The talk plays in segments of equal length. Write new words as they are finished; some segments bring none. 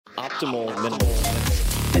Optimal minimal.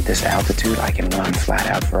 At this altitude, I can run flat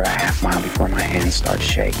out for a half mile before my hands start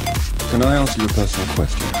shaking. Can I answer your personal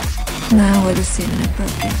question? Now would seem an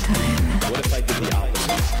appropriate time. What if I did the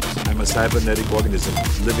opposite? I'm a cybernetic organism,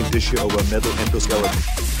 living tissue over a metal endoskeleton.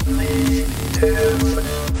 Tim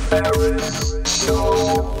Ferriss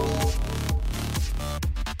Show.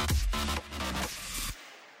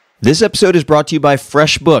 This episode is brought to you by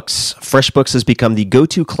FreshBooks. FreshBooks has become the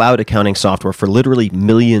go-to cloud accounting software for literally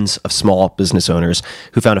millions of small business owners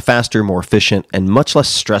who found a faster, more efficient, and much less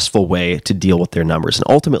stressful way to deal with their numbers. And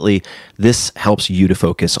ultimately, this helps you to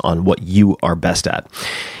focus on what you are best at.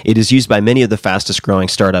 It is used by many of the fastest growing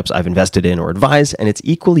startups I've invested in or advised, and it's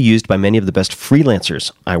equally used by many of the best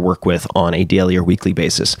freelancers I work with on a daily or weekly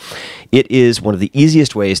basis. It is one of the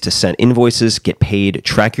easiest ways to send invoices, get paid,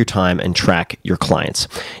 track your time, and track your clients.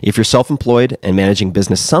 If you're self-employed and managing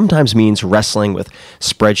business sometimes means wrestling with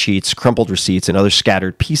spreadsheets, crumpled receipts, and other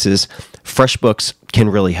scattered pieces, FreshBooks can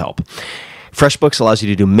really help. FreshBooks allows you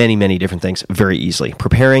to do many, many different things very easily.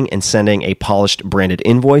 Preparing and sending a polished branded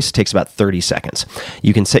invoice takes about 30 seconds.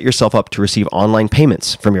 You can set yourself up to receive online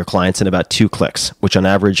payments from your clients in about 2 clicks, which on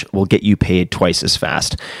average will get you paid twice as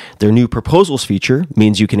fast. Their new proposals feature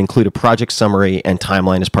means you can include a project summary and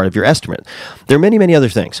timeline as part of your estimate. There are many, many other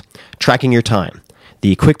things. Tracking your time.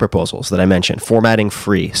 The quick proposals that I mentioned, formatting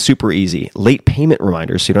free, super easy, late payment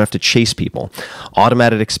reminders so you don't have to chase people,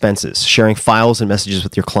 automated expenses, sharing files and messages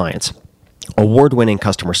with your clients, award-winning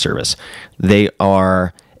customer service. They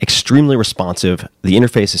are extremely responsive, the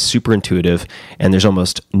interface is super intuitive, and there's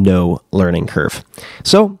almost no learning curve.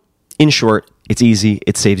 So, in short, it's easy,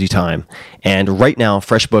 it saves you time. And right now,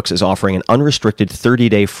 FreshBooks is offering an unrestricted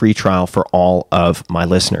 30-day free trial for all of my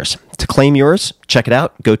listeners. To claim yours, check it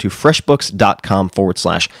out. Go to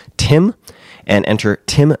freshbooks.com/Tim and enter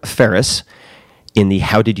Tim Ferriss in the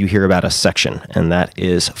How Did You Hear About Us section. And that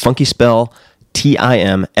is funky spell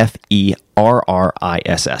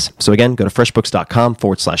TIMFERRISS. So again, go to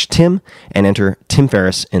freshbooks.com/Tim and enter Tim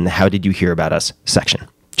Ferriss in the How Did You Hear About Us section.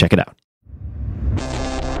 Check it out.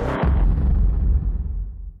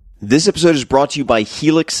 This episode is brought to you by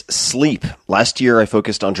Helix Sleep. Last year, I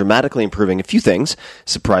focused on dramatically improving a few things.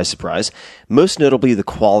 Surprise, surprise. Most notably, the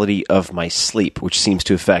quality of my sleep, which seems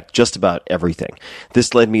to affect just about everything.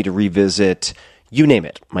 This led me to revisit, you name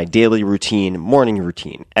it, my daily routine, morning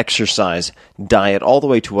routine, exercise, diet, all the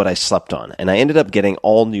way to what I slept on. And I ended up getting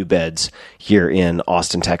all new beds here in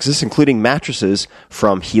Austin, Texas, including mattresses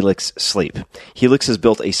from Helix Sleep. Helix has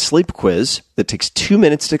built a sleep quiz that takes 2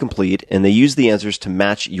 minutes to complete, and they use the answers to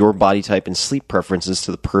match your body type and sleep preferences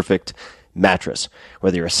to the perfect mattress.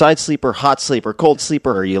 Whether you're a side sleeper, hot sleeper, cold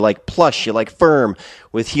sleeper, or you like plush, you like firm,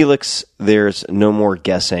 with Helix, there's no more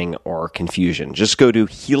guessing or confusion. Just go to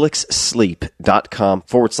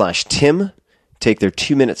helixsleep.com/Tim, take their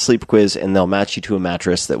 2-minute sleep quiz, and they'll match you to a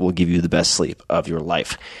mattress that will give you the best sleep of your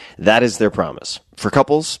life. That is their promise. For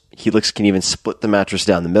couples, Helix can even split the mattress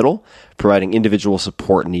down the middle, providing individual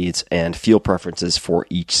support needs and feel preferences for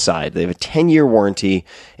each side. They have a 10-year warranty,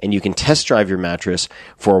 and you can test drive your mattress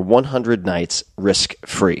for 100 nights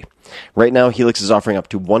risk-free. Right now, Helix is offering up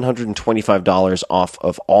to $125 off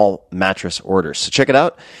of all mattress orders. So check it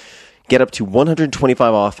out. Get up to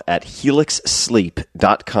 $125 off at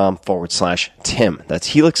helixsleep.com/Tim. That's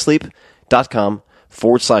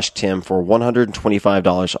helixsleep.com/Tim for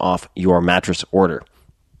 $125 off your mattress order.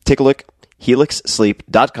 Take a look,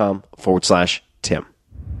 helixsleep.com/Tim.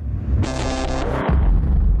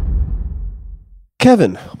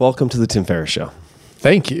 Kevin, welcome to the Tim Ferriss Show.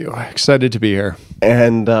 Thank you. Excited to be here.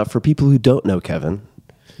 And for people who don't know Kevin,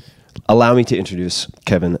 allow me to introduce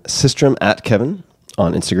Kevin Systrom at Kevin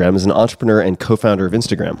on Instagram as an entrepreneur and co-founder of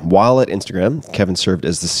Instagram. While at Instagram, Kevin served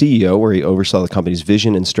as the CEO, where he oversaw the company's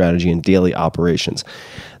vision and strategy and daily operations.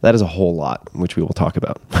 That is a whole lot, which we will talk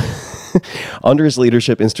about. Under his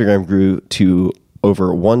leadership, Instagram grew to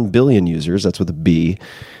over 1 billion users, that's with a B,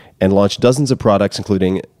 and launched dozens of products,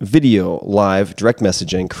 including video, live, direct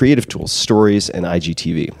messaging, creative tools, stories, and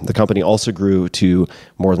IGTV. The company also grew to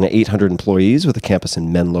more than 800 employees with a campus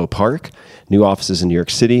in Menlo Park, new offices in New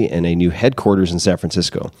York City, and a new headquarters in San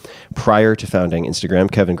Francisco. Prior to founding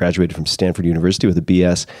Instagram, Kevin graduated from Stanford University with a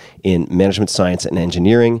BS in Management Science and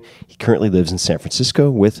Engineering. He currently lives in San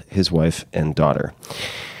Francisco with his wife and daughter.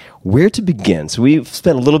 Where to begin? So we've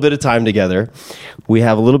spent a little bit of time together. We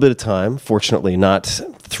have a little bit of time, fortunately, not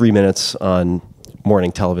 3 minutes on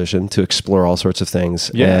morning television to explore all sorts of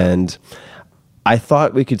things. Yeah. And I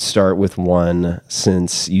thought we could start with one,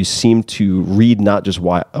 since you seem to read not just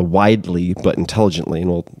widely, but intelligently,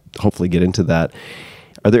 and we'll hopefully get into that.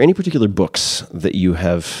 Are there any particular books that you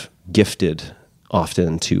have gifted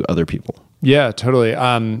often to other people? Yeah, totally.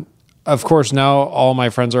 of course, now all my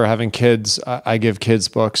friends are having kids. I give kids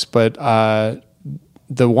books, but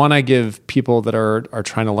the one I give people that are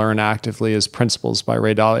trying to learn actively is Principles by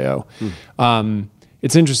Ray Dalio.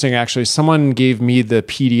 It's interesting, actually. Someone gave me the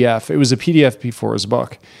PDF. It was a PDF before his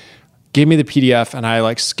book. Gave me the PDF, and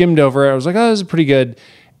I skimmed over it. I was like, oh, this is pretty good.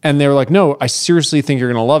 And they were like, no, I seriously think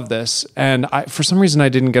you're going to love this. And for some reason, I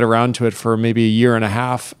didn't get around to it for maybe a year and a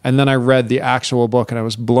half. And then I read the actual book, and I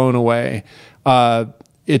was blown away.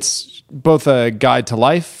 It's both a guide to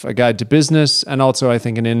life, a guide to business, and also, I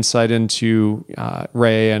think, an insight into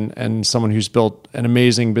Ray and someone who's built an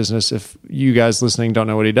amazing business. If you guys listening don't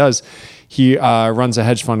know what he does, he runs a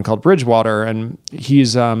hedge fund called Bridgewater, and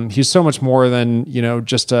he's so much more than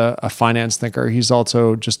just a finance thinker. He's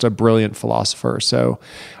also just a brilliant philosopher. So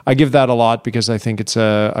I give that a lot because I think it's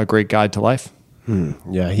a great guide to life.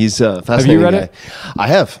 Yeah, he's a fascinating Have you read guy.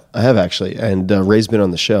 it? I have actually, and Ray's been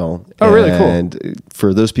on the show. Oh, really? Cool. And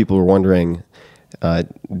for those people who are wondering,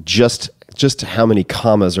 just how many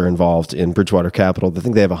commas are involved in Bridgewater Capital, I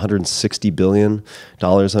think they have $160 billion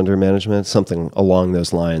under management, something along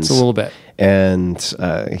those lines. It's a little bit. And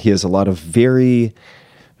he has a lot of very,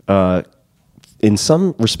 in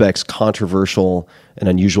some respects, controversial and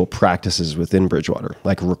unusual practices within Bridgewater,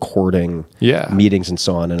 like recording meetings and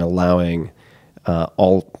so on, and allowing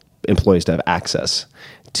all employees to have access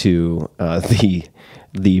to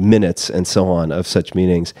the minutes and so on of such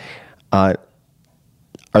meetings.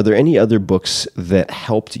 Are there any other books that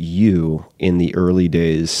helped you in the early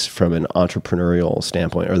days from an entrepreneurial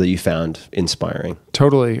standpoint, or that you found inspiring?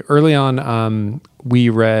 Totally. Early on, we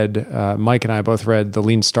read, Mike and I both read the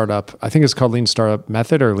Lean Startup. I think it's called Lean Startup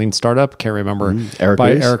Method or Lean Startup. Can't remember.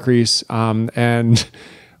 By Eric Ries. And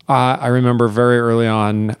I remember very early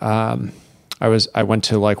on, I went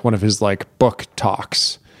to one of his book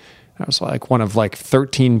talks. I was one of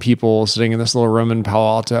 13 people sitting in this little room in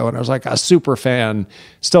Palo Alto, and I was a super fan.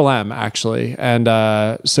 Still am, actually. And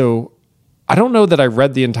so I don't know that I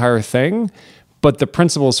read the entire thing, but the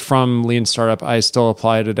principles from Lean Startup I still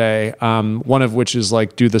apply today. One of which is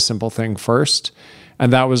do the simple thing first.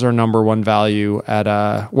 And that was our number one value at,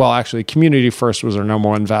 actually community first was our number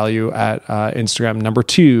one value at Instagram. Number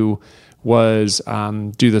two was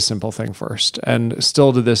do the simple thing first. And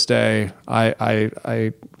still to this day,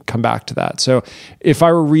 I come back to that. So if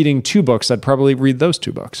I were reading two books, I'd probably read those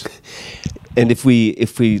two books. And if we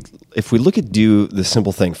look at do the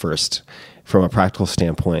simple thing first from a practical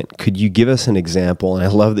standpoint, could you give us an example? And I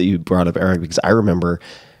love that you brought up Eric, because I remember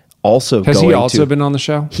also Has he also been on the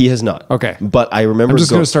show? He has not. Okay. But I remember I'm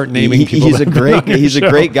just going to start naming people. He's a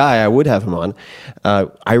great guy. I would have him on.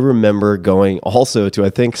 I remember going also to, I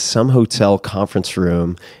think, some hotel conference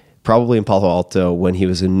room, probably in Palo Alto, when he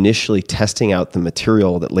was initially testing out the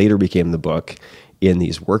material that later became the book in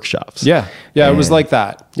these workshops. Yeah. It was like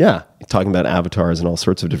that. Yeah. Talking about avatars and all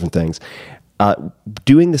sorts of different things.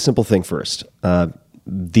 Doing the simple thing first.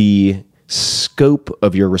 The scope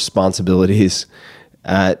of your responsibilities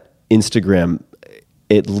at Instagram,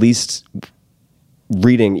 at least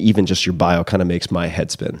reading even just your bio kind of makes my head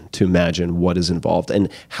spin to imagine what is involved and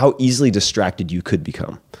how easily distracted you could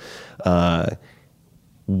become.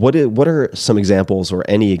 What are some examples or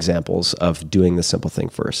any examples of doing the simple thing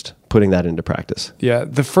first, putting that into practice? Yeah.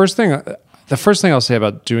 The first thing I'll say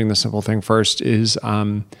about doing the simple thing first is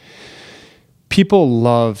people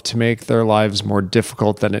love to make their lives more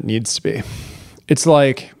difficult than it needs to be. It's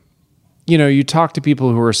you talk to people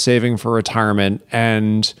who are saving for retirement,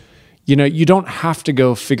 and you don't have to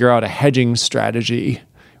go figure out a hedging strategy,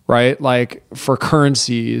 right? For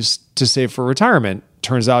currencies to save for retirement.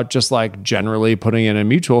 Turns out just generally putting in a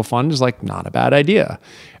mutual fund is not a bad idea.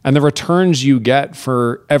 And the returns you get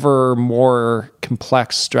for ever more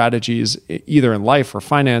complex strategies, either in life or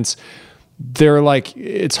finance, they're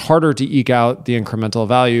it's harder to eke out the incremental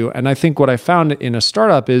value. And I think what I found in a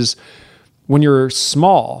startup is when you're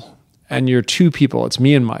small and you're two people, it's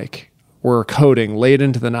me and Mike, we're coding late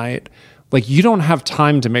into the night, you don't have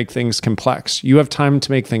time to make things complex. You have time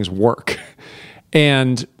to make things work.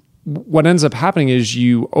 And what ends up happening is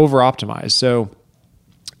you over-optimize. So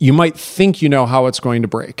you might think you know how it's going to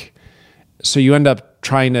break. So you end up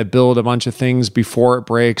trying to build a bunch of things before it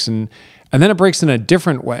breaks, and then it breaks in a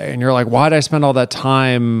different way. And you're like, why did I spend all that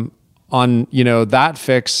time on that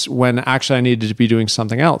fix when actually I needed to be doing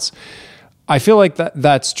something else? I feel like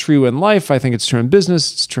that's true in life. I think it's true in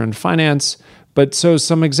business. It's true in finance. But so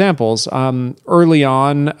some examples. Early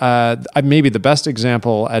on, maybe the best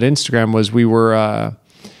example at Instagram was we were...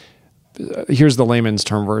 here's the layman's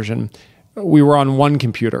term version. We were on one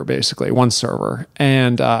computer, basically, one server,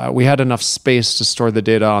 and we had enough space to store the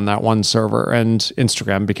data on that one server, and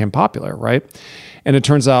Instagram became popular, right? And it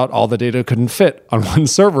turns out all the data couldn't fit on one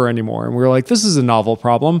server anymore. And we were like, this is a novel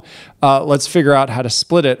problem. Let's figure out how to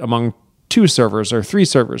split it among 2 servers or 3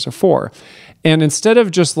 servers or 4. And instead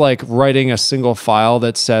of just like writing a single file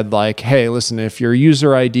that said like, hey, listen, if your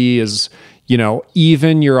user ID is,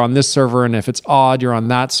 even, you're on this server, and if it's odd, you're on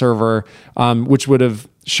that server, which would have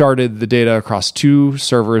sharded the data across 2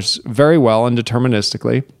 servers very well and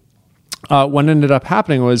deterministically. What ended up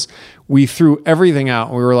happening was we threw everything out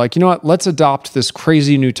and we were like, you know what, let's adopt this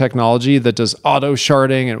crazy new technology that does auto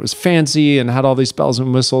sharding, and it was fancy and had all these bells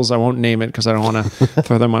and whistles. I won't name it because I don't want to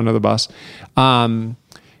throw them under the bus.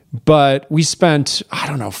 But we spent,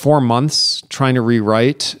 4 months trying to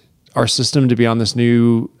rewrite our system to be on this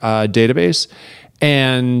new database.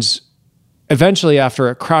 And eventually, after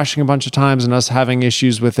it crashing a bunch of times and us having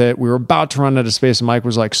issues with it, we were about to run out of space, and Mike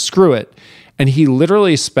was like, screw it. And he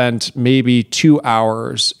literally spent maybe 2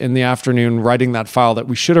 hours in the afternoon writing that file that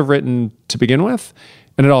we should have written to begin with,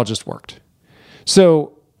 and it all just worked.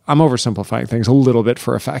 So I'm oversimplifying things a little bit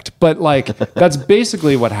for effect, but like that's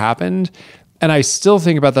basically what happened. And I still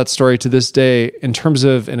think about that story to this day in terms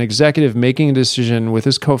of an executive making a decision with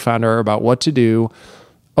his co-founder about what to do.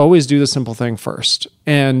 Always do the simple thing first.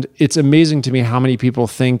 And it's amazing to me how many people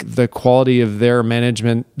think the quality of their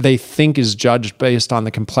management, they think, is judged based on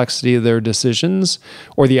the complexity of their decisions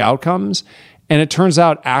or the outcomes. And it turns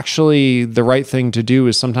out actually the right thing to do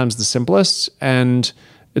is sometimes the simplest, and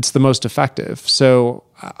it's the most effective. So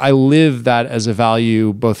I live that as a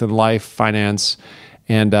value both in life, finance,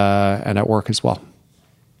 and at work as well.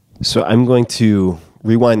 So I'm going to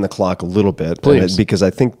rewind the clock a little bit, because I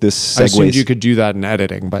think this segues. I assumed you could do that in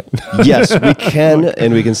editing, but yes, we can,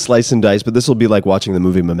 and we can slice and dice. But this will be like watching the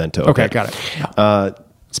movie Memento. Okay, got it.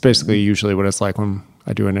 It's basically usually what it's like when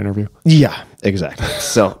I do an interview. Yeah, exactly.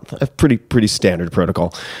 So a pretty standard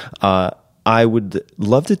protocol. I would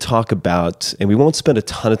love to talk about, and we won't spend a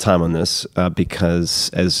ton of time on this because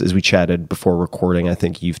as we chatted before recording, I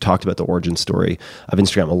think you've talked about the origin story of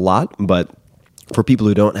Instagram a lot, but for people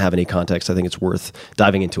who don't have any context, I think it's worth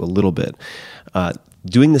diving into a little bit.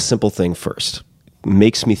 Doing the simple thing first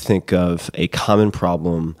makes me think of a common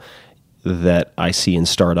problem that I see in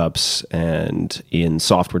startups and in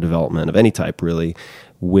software development of any type, really,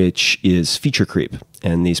 which is feature creep.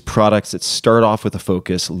 And these products that start off with a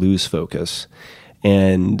focus lose focus.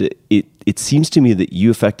 And it seems to me that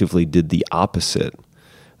you effectively did the opposite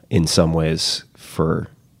in some ways for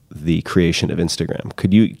the creation of Instagram.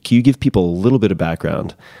 Can you give people a little bit of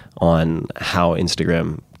background on how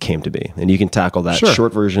Instagram came to be? And you can tackle that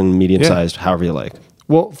short version, medium-sized, however you like.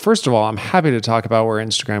 Well, first of all, I'm happy to talk about where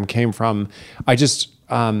Instagram came from. I just,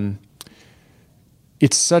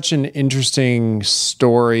 it's such an interesting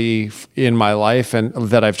story in my life, and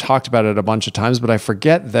that I've talked about it a bunch of times, but I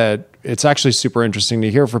forget that it's actually super interesting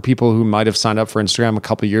to hear for people who might have signed up for Instagram a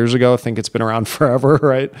couple of years ago, think it's been around forever,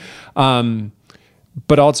 right?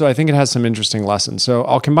 But also, I think it has some interesting lessons. So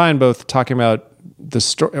I'll combine both talking about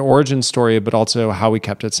the origin story, but also how we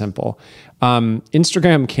kept it simple.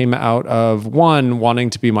 Instagram came out of wanting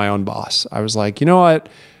to be my own boss. I was like, you know what?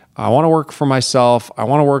 I want to work for myself. I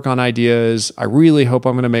want to work on ideas. I really hope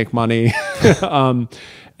I'm going to make money. And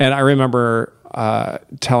I remember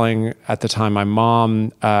telling at the time my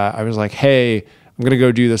mom, I was like, hey, I'm going to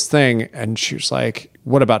go do this thing. And she was like,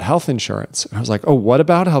 what about health insurance? And I was like, oh, what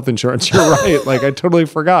about health insurance? You're right. Like, I totally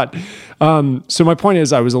forgot. So my point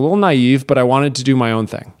is, I was a little naive, but I wanted to do my own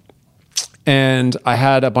thing. And I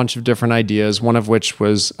had a bunch of different ideas, one of which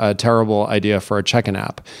was a terrible idea for a check-in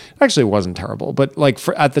app. It actually wasn't terrible, but like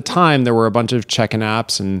at the time, there were a bunch of check-in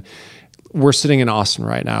apps, and we're sitting in Austin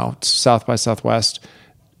right now, South by Southwest.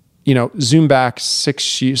 You know, zoom back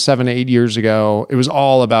 6, 7, 8 years ago, it was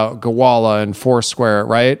all about Gowalla and Foursquare,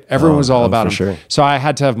 right? Everyone was all about them. Sure. So I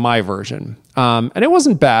had to have my version. And it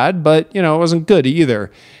wasn't bad, but, you know, it wasn't good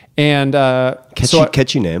either. And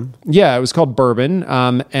catchy name. Yeah, it was called Bourbon,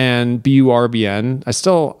 and BURBN.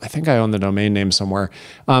 I think I own the domain name somewhere.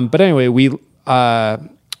 But anyway,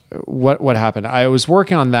 what happened? I was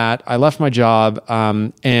working on that. I left my job,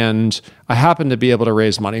 and I happened to be able to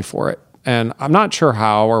raise money for it. And I'm not sure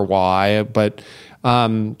how or why, but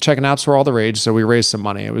check-in apps were all the rage, so we raised some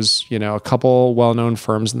money. It was, you know, a couple well-known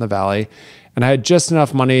firms in the Valley, and I had just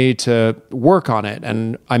enough money to work on it.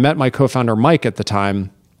 And I met my co-founder, Mike, at the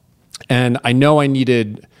time, and I know I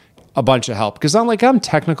needed a bunch of help because I'm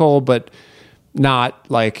technical, but not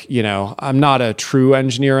like, you know, I'm not a true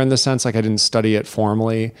engineer in the sense, like I didn't study it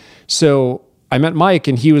formally. So I met Mike,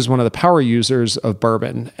 and he was one of the power users of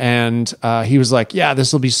Bourbon. And he was like, yeah,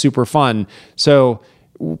 this will be super fun. So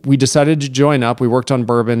we decided to join up. We worked on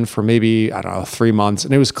Bourbon for maybe, 3 months,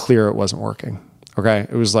 and it was clear it wasn't working. Okay.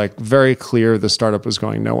 It was like very clear the startup was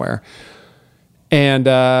going nowhere. And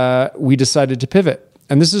we decided to pivot.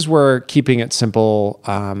 And this is where keeping it simple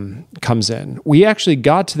comes in. We actually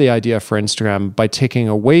got to the idea for Instagram by taking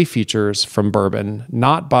away features from Bourbon,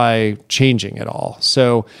 not by changing it all.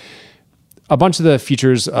 So a bunch of the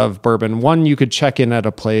features of Bourbon, one, you could check in at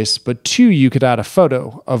a place, but two, you could add a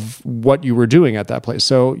photo of what you were doing at that place.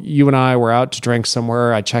 So you and I were out to drink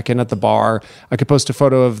somewhere. I check in at the bar. I could post a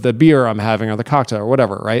photo of the beer I'm having or the cocktail or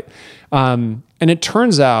whatever, right? And it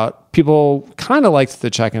turns out people kind of liked the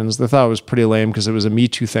check-ins. They thought it was pretty lame because it was a Me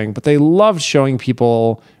Too thing, but they loved showing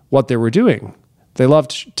people what they were doing. They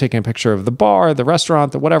loved taking a picture of the bar, the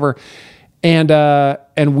restaurant, the whatever.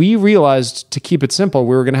 And we realized, to keep it simple,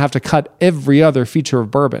 we were going to have to cut every other feature of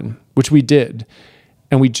Bourbon, which we did.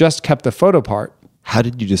 And we just kept the photo part. How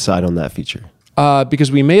did you decide on that feature?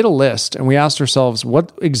 Because we made a list and we asked ourselves,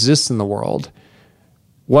 what exists in the world?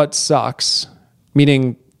 What sucks?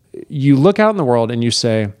 Meaning, you look out in the world and you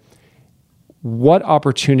say, what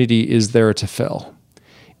opportunity is there to fill?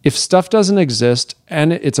 If stuff doesn't exist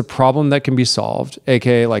and it's a problem that can be solved,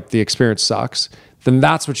 aka like the experience sucks, then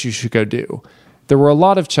that's what you should go do. There were a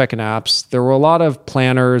lot of check-in apps. There were a lot of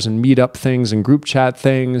planners and meetup things and group chat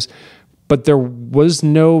things, but there was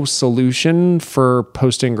no solution for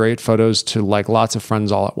posting great photos to like lots of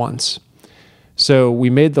friends all at once. So we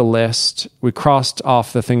made the list. We crossed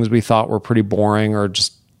off the things we thought were pretty boring or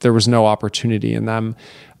just there was no opportunity in them.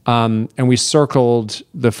 And we circled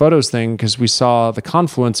the photos thing because we saw the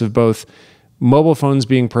confluence of both mobile phones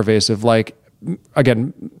being pervasive. Like,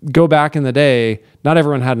 again, go back in the day, not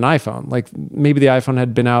everyone had an iPhone. Like maybe the iPhone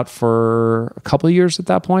had been out for a couple of years at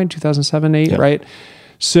that point, 2007, 8, right?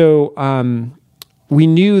 So we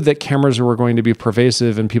knew that cameras were going to be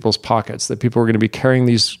pervasive in people's pockets, that people were going to be carrying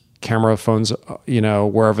these camera phones,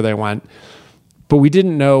 wherever they went. But we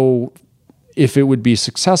didn't know if it would be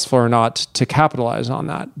successful or not to capitalize on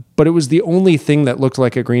that. But it was the only thing that looked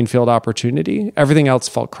like a greenfield opportunity. Everything else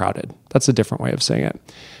felt crowded. That's a different way of saying it.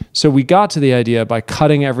 So we got to the idea by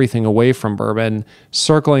cutting everything away from Bourbon,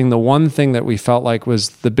 circling the one thing that we felt like was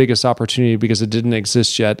the biggest opportunity because it didn't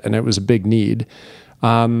exist yet and it was a big need.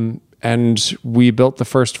 And we built the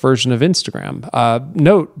first version of Instagram.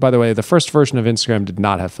 Note, by the way, the first version of Instagram did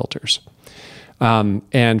not have filters.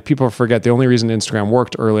 And people forget the only reason Instagram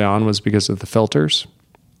worked early on was because of the filters.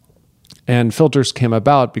 And filters came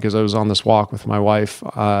about because I was on this walk with my wife.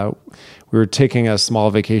 We were taking a small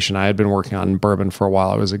vacation. I had been working on Bourbon for a while.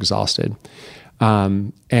 I was exhausted.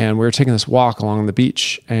 And we were taking this walk along the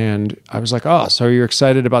beach. And I was like, oh, so you're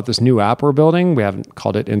excited about this new app we're building? We haven't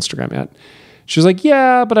called it Instagram yet. She was like,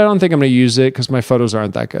 yeah, but I don't think I'm going to use it because my photos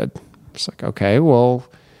aren't that good. It's like, okay, well,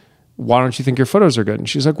 why don't you think your photos are good? And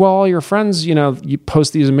she's like, well, all your friends, you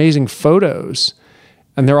post these amazing photos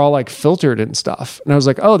and they're all like filtered and stuff. And I was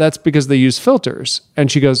like, oh, that's because they use filters. And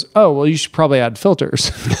she goes, oh, well, you should probably add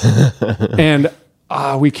filters. And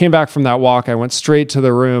we came back from that walk. I went straight to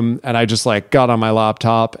the room and I just like got on my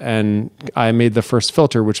laptop and I made the first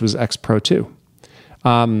filter, which was X Pro 2.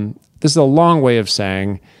 This is a long way of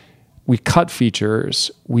saying we cut features.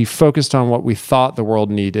 We focused on what we thought the world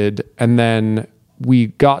needed. And then we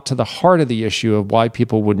got to the heart of the issue of why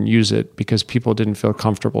people wouldn't use it because people didn't feel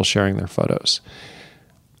comfortable sharing their photos.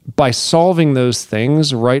 By solving those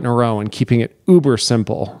things right in a row and keeping it uber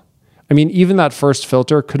simple. I mean, even that first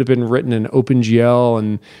filter could have been written in OpenGL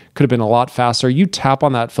and could have been a lot faster. You tap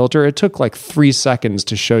on that filter, it took like 3 seconds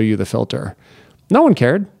to show you the filter. No one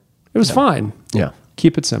cared. It was fine. Yeah.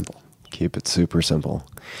 Keep it simple. Keep it super simple.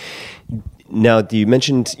 Now, you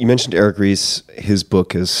mentioned Eric Ries, his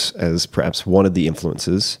book as perhaps one of the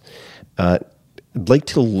influences. I'd like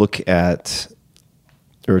to look at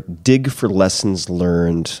or dig for lessons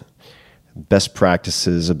learned, best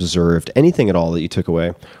practices observed, anything at all that you took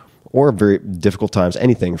away, or very difficult times,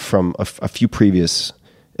 anything from a few previous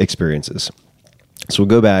experiences. So we'll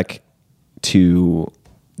go back to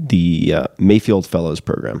the Mayfield Fellows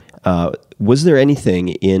program. Was there anything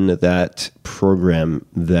in that program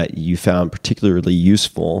that you found particularly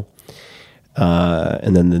useful?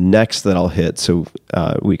 And then the next that I'll hit, so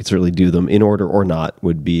we could certainly do them in order or not,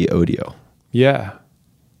 would be Odeo. Yeah.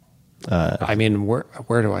 I mean,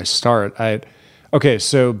 where do I start? Okay,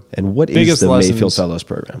 so and what is the Mayfield Fellows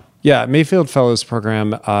program? Yeah, Mayfield Fellows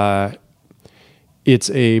program.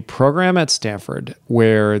 It's a program at Stanford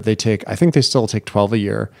where they take, I think they still take 12 a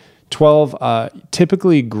year. 12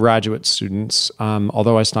 typically graduate students,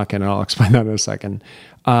 although I snuck in, and I'll explain that in a second,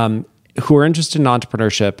 who are interested in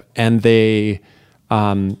entrepreneurship, and they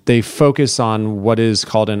they focus on what is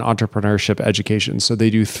called an entrepreneurship education. So they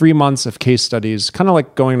do 3 months of case studies, kind of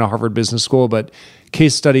like going to Harvard Business School, but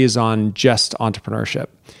case studies on just entrepreneurship.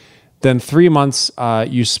 Then 3 months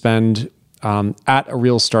you spend at a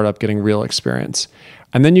real startup getting real experience.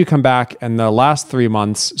 And then you come back, and the last 3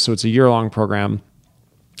 months, so it's a year-long program,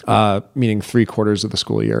 meaning 3/4 of the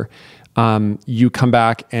school year, you come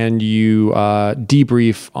back and you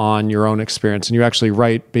debrief on your own experience, and you actually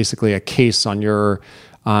write basically a case on your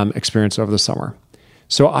experience over the summer.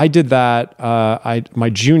 So I did that my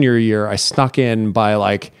junior year. I snuck in by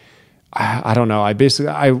like, I don't know. I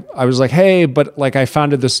was like, hey, but like I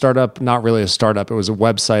founded this startup, not really a startup. It was a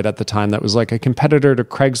website at the time that was like a competitor to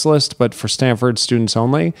Craigslist, but for Stanford students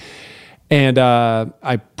only. And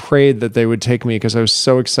I prayed that they would take me because I was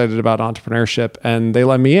so excited about entrepreneurship, and they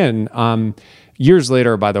let me in. Years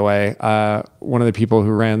later, by the way, one of the people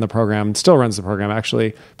who ran the program, still runs the program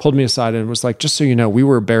actually, pulled me aside and was like, just so you know, we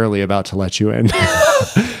were barely about to let you in.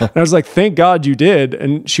 And I was like, thank God you did.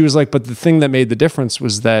 And she was like, but the thing that made the difference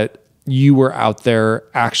was that you were out there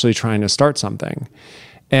actually trying to start something.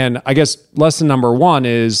 And I guess lesson number 1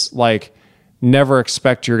 is like, never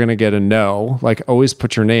expect you're going to get a no, like always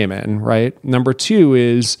put your name in, right? Number 2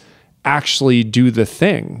 is actually do the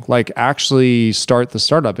thing, like actually start the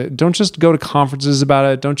startup. Don't just go to conferences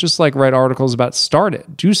about it. Don't just like write articles about it. Start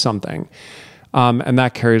it, do something. And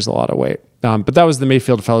that carries a lot of weight. But that was the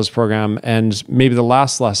Mayfield Fellows program. And maybe the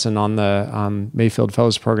last lesson on the Mayfield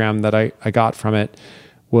Fellows program that I got from it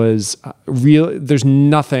was there's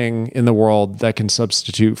nothing in the world that can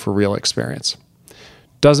substitute for real experience.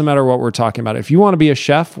 Doesn't matter what we're talking about. If you want to be a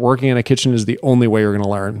chef, working in a kitchen is the only way you're going to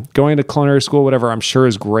learn. Going to culinary school, whatever, I'm sure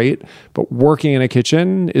is great, but working in a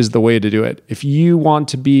kitchen is the way to do it. If you want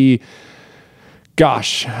to be,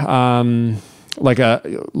 like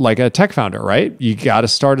a tech founder, right? You got to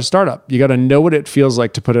start a startup. You got to know what it feels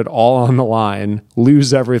like to put it all on the line,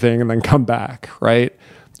 lose everything, and then come back, right?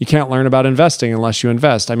 You can't learn about investing unless you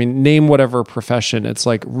invest. I mean, name whatever profession. It's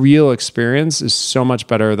like real experience is so much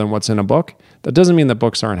better than what's in a book. That doesn't mean that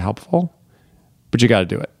books aren't helpful, but you got to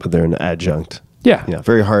do it. But they're an adjunct. Yeah. Yeah.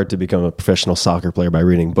 Very hard to become a professional soccer player by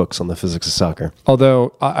reading books on the physics of soccer.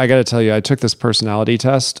 Although I got to tell you, I took this personality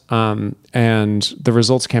test and the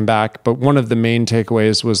results came back. But one of the main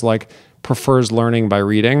takeaways was like prefers learning by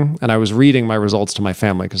reading. And I was reading my results to my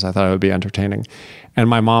family because I thought it would be entertaining. And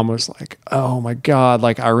my mom was like, oh my God,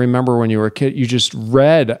 like I remember when you were a kid, you just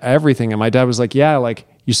read everything. And my dad was like, yeah, like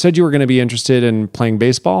you said you were going to be interested in playing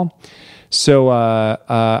baseball. So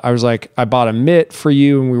I was like, I bought a mitt for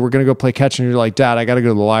you and we were going to go play catch. And you're like, Dad, I got to go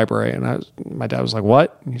to the library. And my dad was like,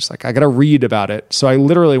 what? And he's like, I got to read about it. So I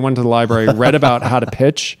literally went to the library, read about how to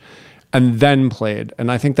pitch, and then played. And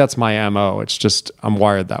I think that's my MO. It's just, I'm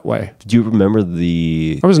wired that way. Do you remember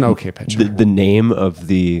I was an okay pitcher. The name of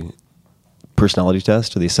the personality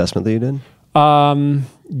test or the assessment that you did?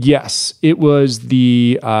 Yes, it was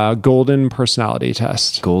the Golden Personality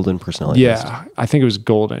Test. Golden Personality Test. Yeah, I think it was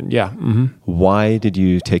Golden. Yeah. Mm-hmm. Why did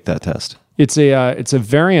you take that test? It's a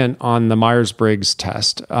variant on the Myers-Briggs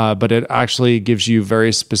test, but it actually gives you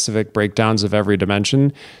very specific breakdowns of every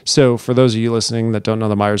dimension. So for those of you listening that don't know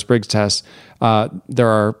the Myers-Briggs test, there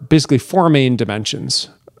are basically 4 main dimensions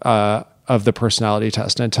of the personality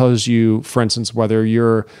test. And it tells you, for instance, whether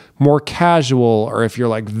you're more casual or if you're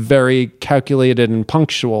like very calculated and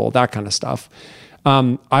punctual, that kind of stuff.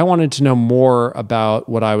 I wanted to know more about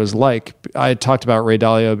what I was like. I had talked about Ray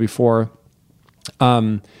Dalio before.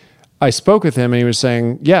 I spoke with him and he was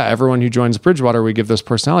saying, yeah, everyone who joins Bridgewater, we give this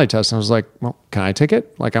personality test. And I was like, well, can I take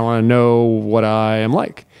it? Like, I want to know what I am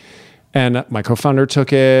like. And my co-founder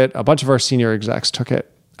took it. A bunch of our senior execs took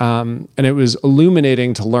it. And it was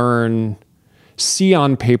illuminating to see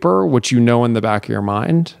on paper what you know in the back of your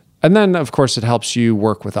mind. And then, of course, it helps you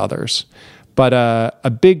work with others. But a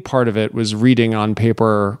big part of it was reading on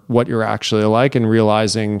paper what you're actually like and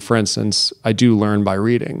realizing, for instance, I do learn by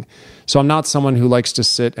reading. So I'm not someone who likes to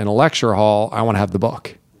sit in a lecture hall. I want to have the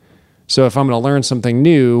book. So if I'm going to learn something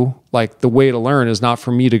new, like the way to learn is not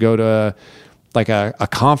for me to go to like a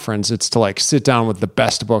conference. It's to like sit down with the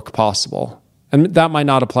best book possible. And that might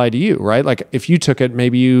not apply to you, right? Like if you took it,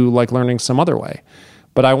 maybe you like learning some other way.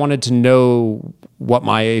 But I wanted to know what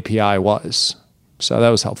my API was. So that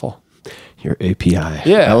was helpful. Your API.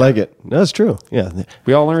 Yeah. I like it. No, it's true. Yeah.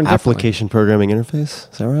 We all learn Application Programming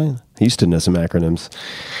Interface. Is that right? I used to know some acronyms.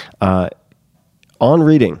 On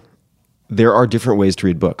reading, there are different ways to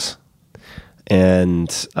read books.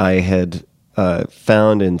 And I had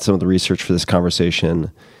found in some of the research for this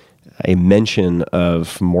conversation a mention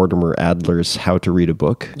of Mortimer Adler's How to Read a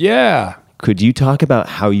Book. Yeah. Could you talk about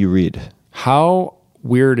how you read? How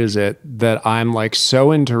weird is it that I'm like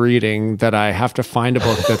so into reading that I have to find a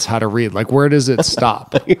book that's how to read? Like, where does it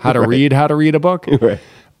stop? How to read a book? Right.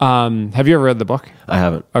 Have you ever read the book? I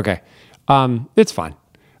haven't. Okay. It's fine.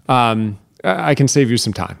 I can save you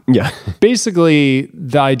some time. Yeah. Basically,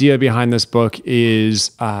 the idea behind this book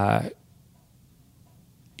is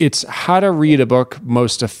it's how to read a book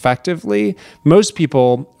most effectively. Most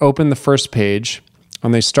people open the first page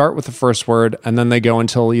and they start with the first word, and then they go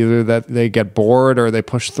until either that they get bored or they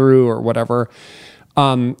push through or whatever.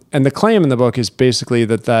 And the claim in the book is basically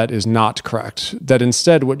that is not correct. That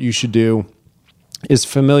instead what you should do is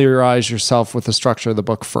familiarize yourself with the structure of the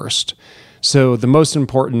book first. So the most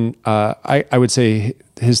important, I would say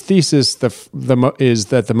his thesis is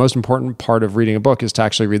that the most important part of reading a book is to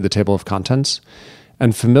actually read the table of contents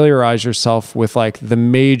and familiarize yourself with like the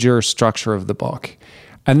major structure of the book.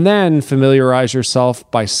 And then familiarize yourself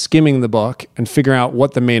by skimming the book and figuring out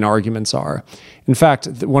what the main arguments are. In fact,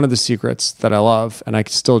 one of the secrets that I love, and I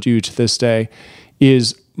still do to this day,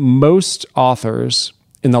 is most authors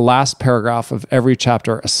in the last paragraph of every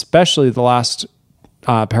chapter, especially the last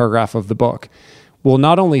paragraph of the book, will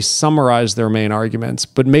not only summarize their main arguments,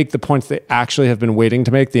 but make the points they actually have been waiting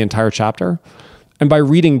to make the entire chapter. And by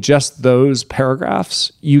reading just those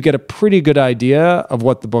paragraphs, you get a pretty good idea of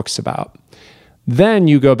what the book's about. Then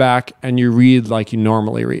you go back and you read like you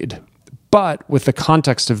normally read, but with the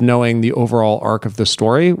context of knowing the overall arc of the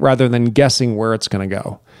story rather than guessing where it's going to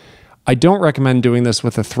go. I don't recommend doing this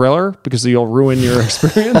with a thriller because you'll ruin your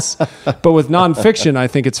experience. But with nonfiction, I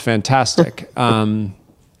think it's fantastic.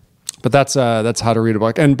 But that's how to read a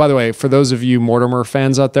book. And by the way, for those of you Mortimer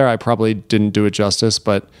fans out there, I probably didn't do it justice,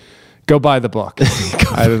 but go buy the book.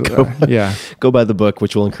 Go buy the book,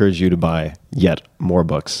 which will encourage you to buy yet more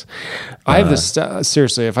books. I have this,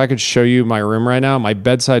 seriously, if I could show you my room right now, my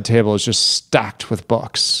bedside table is just stacked with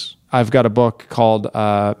books. I've got a book called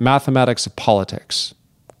Mathematics of Politics,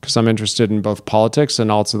 because I'm interested in both politics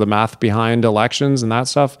and also the math behind elections and that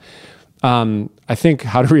stuff. I think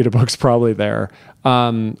How to Read a Book's probably there.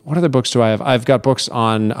 What other books do I have? I've got books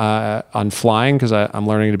on flying because I'm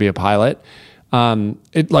learning to be a pilot.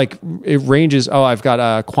 It ranges. Oh, I've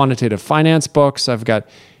got quantitative finance books.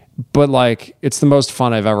 But like it's the most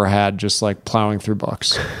fun I've ever had just like plowing through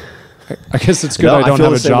books. I guess it's good I don't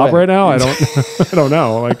have a job right now. I don't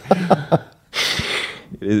know. Like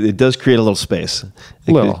it does create a little space.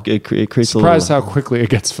 It creates surprised a little. how quickly it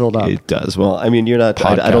gets filled up. It does. Well, I mean, you're not.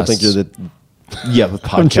 I don't think you're the. Yeah, with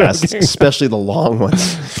podcasts, especially the long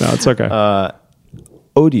ones. No, it's okay.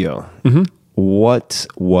 Odeo. Mm-hmm. What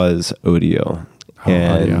was Odeo?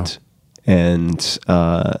 And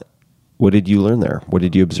what did you learn there? What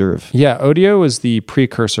did you observe? Yeah, Odeo is the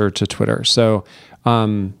precursor to Twitter. So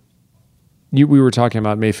we were talking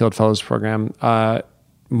about Mayfield Fellows Program.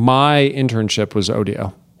 My internship was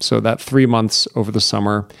Odeo. So that 3 months over the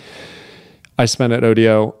summer, I spent at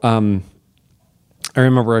Odeo. I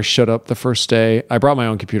remember I showed up the first day. I brought my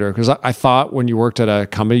own computer because I thought when you worked at a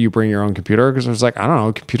company, you bring your own computer because I was like, I don't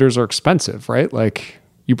know, computers are expensive, right? Like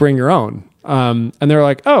you bring your own. And they're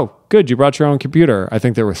like, oh, good, you brought your own computer. I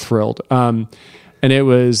think they were thrilled. And it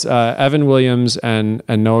was Evan Williams and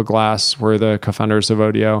Noah Glass were the co-founders of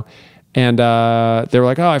Odeo. And they were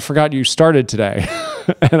like, oh, I forgot you started today.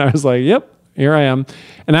 And I was like, yep, here I am.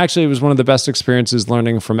 And actually, it was one of the best experiences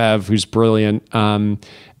learning from Ev, who's brilliant, and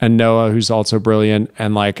Noah, who's also brilliant,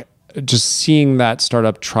 and like just seeing that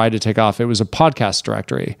startup try to take off. It was a podcast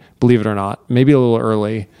directory, believe it or not, maybe a little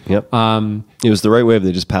early. Yep. It was the right wave.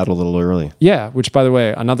 They just paddled a little early. Yeah, which, by the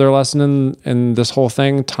way, another lesson in this whole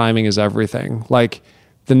thing, timing is everything. Like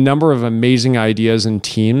the number of amazing ideas and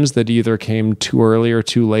teams that either came too early or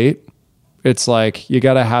too late, it's like you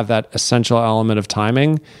got to have that essential element of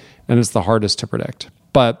timing, and it's the hardest to predict.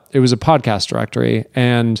 But it was a podcast directory,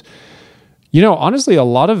 and honestly, a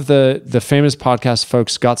lot of the famous podcast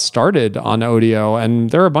folks got started on Odeo, and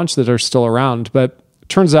there are a bunch that are still around. But it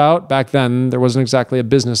turns out back then there wasn't exactly a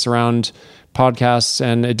business around podcasts,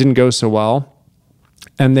 and it didn't go so well.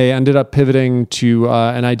 And they ended up pivoting to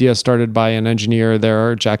an idea started by an engineer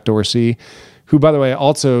there, Jack Dorsey, who, by the way,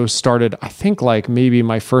 also started, I think, like maybe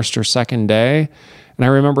my first or second day. And I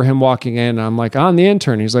remember him walking in, and I'm like, I'm the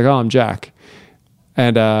intern. He's like, oh, I'm Jack.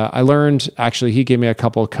 And I learned, actually, he gave me a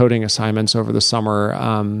couple of coding assignments over the summer.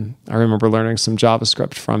 I remember learning some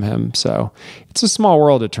JavaScript from him. So it's a small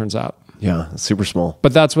world, it turns out. Yeah, it's super small.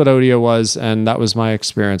 But that's what Odeo was, and that was my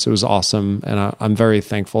experience. It was awesome, and I'm very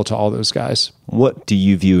thankful to all those guys. What do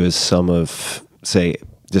you view as some of, say,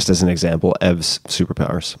 just as an example, Ev's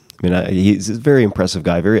superpowers? I mean, he's a very impressive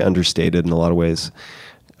guy, very understated in a lot of ways.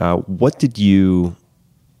 What did you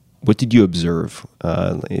what did you observe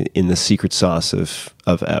in the secret sauce of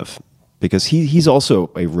Ev? Because he's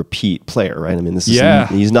also a repeat player, right? I mean,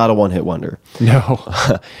 he's not a one-hit wonder. No.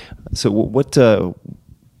 So what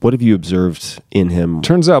have you observed in him?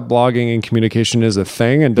 Turns out blogging and communication is a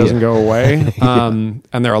thing and doesn't go away. And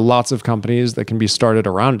there are lots of companies that can be started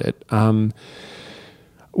around it.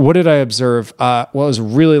 What did I observe? Well, it was a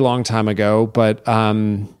really long time ago, but...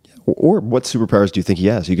 or what superpowers do you think he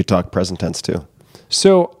has? You could talk present tense too.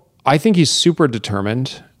 So I think he's super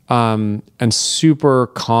determined and super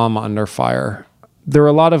calm under fire. There are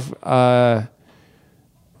a lot of there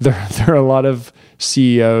are a lot of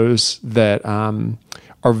CEOs that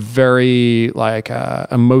are very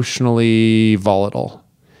emotionally volatile,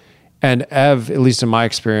 and Ev, at least in my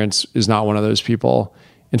experience, is not one of those people.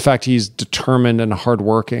 In fact, he's determined and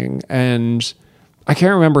hardworking. And I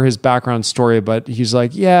can't remember his background story, but he's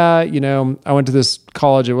like, yeah, I went to this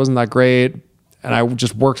college. It wasn't that great. And I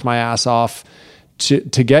just worked my ass off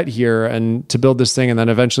to get here and to build this thing and then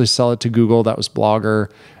eventually sell it to Google. That was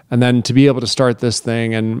Blogger. And then to be able to start this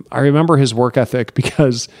thing. And I remember his work ethic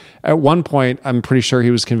because at one point, I'm pretty sure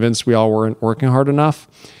he was convinced we all weren't working hard enough.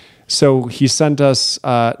 So he sent us,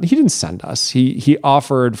 he didn't send us, he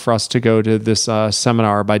offered for us to go to this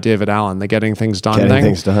seminar by David Allen, the Getting Things Done thing. Getting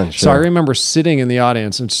Things Done, sure. So I remember sitting in the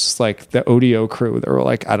audience and just like the ODO crew, there were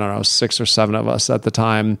like, I don't know, 6 or 7 of us at the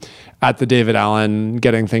time at the David Allen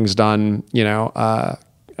Getting Things Done,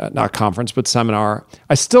 not conference, but seminar.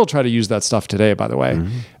 I still try to use that stuff today, by the way.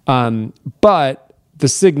 Mm-hmm. But the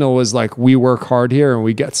signal was like, we work hard here and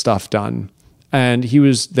we get stuff done. And he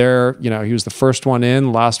was there, he was the first one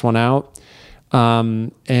in, last one out.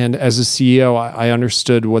 And as a CEO, I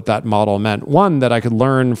understood what that model meant. One, that I could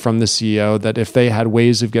learn from the CEO that if they had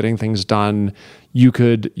ways of getting things done, you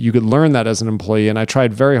could learn that as an employee. And I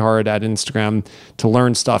tried very hard at Instagram to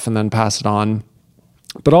learn stuff and then pass it on.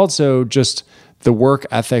 But also just the work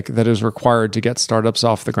ethic that is required to get startups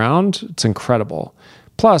off the ground. It's incredible.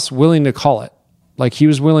 Plus, willing to call it. Like he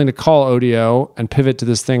was willing to call ODO and pivot to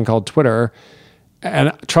this thing called Twitter.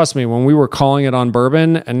 And trust me, when we were calling it on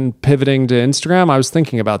Bourbon and pivoting to Instagram, I was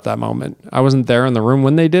thinking about that moment. I wasn't there in the room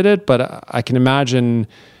when they did it, but I can imagine,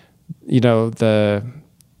 the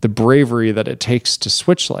bravery that it takes to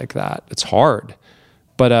switch like that. It's hard,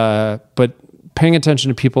 but paying attention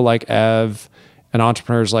to people like Ev and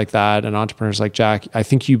entrepreneurs like that and entrepreneurs like Jack, I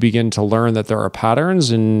think you begin to learn that there are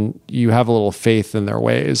patterns and you have a little faith in their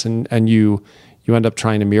ways and you end up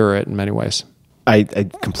trying to mirror it in many ways. I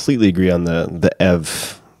completely agree on the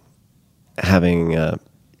Ev having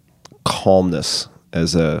calmness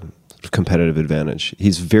as a competitive advantage.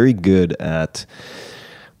 He's very good at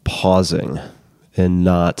pausing and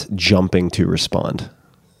not jumping to respond.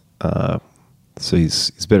 So he's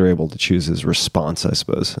better able to choose his response, I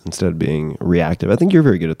suppose, instead of being reactive. I think you're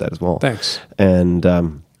very good at that as well. Thanks. And I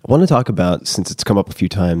want to talk about, since it's come up a few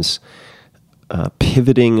times,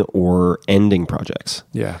 pivoting or ending projects.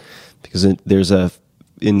 Yeah. Because there's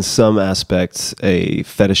in some aspects, a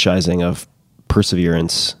fetishizing of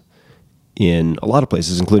perseverance in a lot of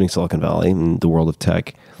places, including Silicon Valley and the world of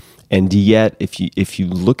tech. And yet, if you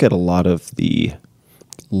look at a lot of the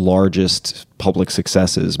largest public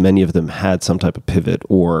successes, many of them had some type of pivot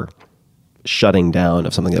or shutting down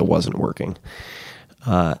of something that wasn't working.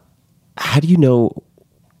 How do you know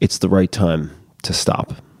it's the right time to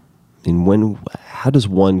stop? And how does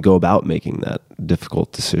one go about making that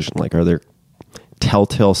difficult decision? Like, are there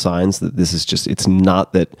telltale signs that this is just, it's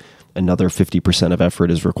not that another 50% of effort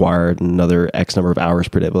is required and another X number of hours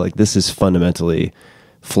per day, but like this is fundamentally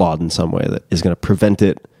flawed in some way that is going to prevent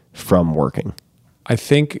it from working? I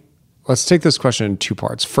think let's take this question in 2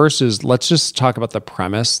 parts. First is let's just talk about the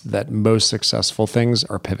premise that most successful things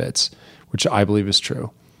are pivots, which I believe is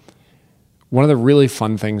true. One of the really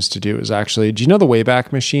fun things to do is actually, do you know the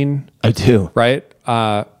Wayback Machine? I do. Right?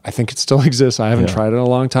 I think it still exists. I haven't tried it in a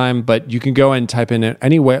long time, but you can go and type in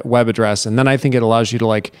any web address. And then I think it allows you to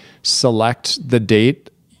like select the date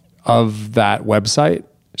of that website.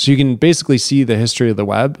 So you can basically see the history of the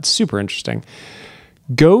web. It's super interesting.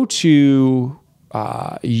 Go to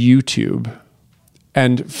YouTube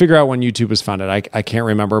and figure out when YouTube was founded. I can't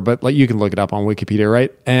remember, but like you can look it up on Wikipedia,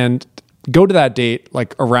 right? And go to that date,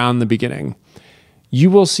 like around the beginning. You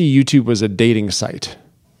will see YouTube was a dating site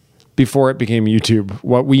before it became YouTube,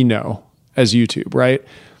 what we know as YouTube, right?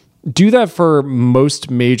 Do that for most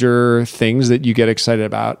major things that you get excited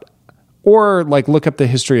about. Or like look up the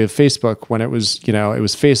history of Facebook when it was, it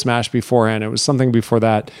was Face Mash beforehand. It was something before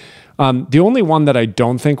that. The only one that I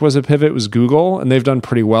don't think was a pivot was Google, and they've done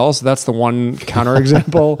pretty well. So that's the one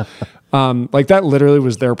counterexample. Like that literally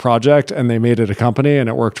was their project and they made it a company and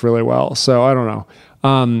it worked really well. So I don't know.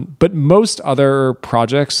 But most other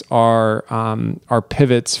projects are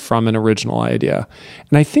pivots from an original idea.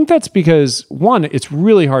 And I think that's because, one, it's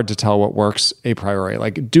really hard to tell what works a priori.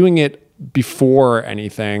 Like doing it before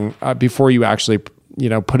anything, before you actually,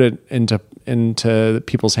 put it into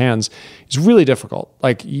people's hands is really difficult.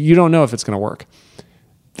 Like you don't know if it's going to work.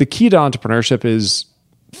 The key to entrepreneurship is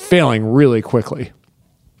failing really quickly.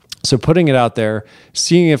 So putting it out there,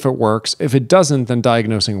 seeing if it works. If it doesn't, then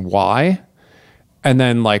diagnosing why, and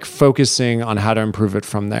then like focusing on how to improve it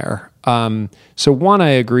from there. So one, I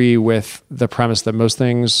agree with the premise that most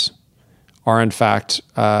things are in fact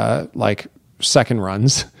like second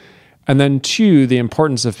runs. And then two, the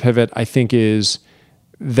importance of pivot, I think, is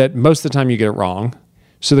that most of the time you get it wrong.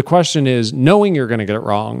 So the question is, knowing you're going to get it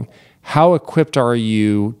wrong, how equipped are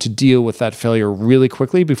you to deal with that failure really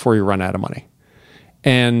quickly before you run out of money?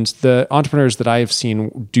 And the entrepreneurs that I have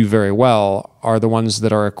seen do very well are the ones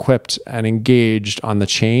that are equipped and engaged on the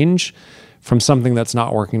change from something that's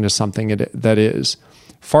not working to something that is.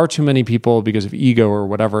 Far too many people, because of ego or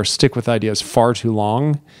whatever, stick with ideas far too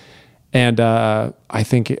long. And I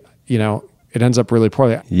think, it ends up really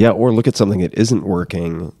poorly. Yeah, or look at something that isn't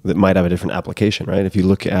working that might have a different application, right? If you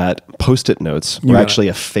look at Post-it notes, we're actually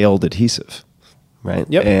a failed adhesive, right?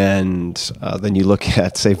 Yep. And then you look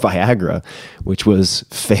at, say, Viagra, which was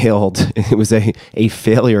failed. It was a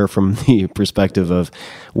failure from the perspective of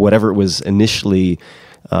whatever it was initially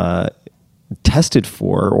tested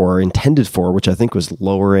for or intended for, which I think was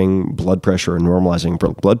lowering blood pressure or normalizing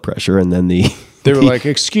blood pressure. And then they were like,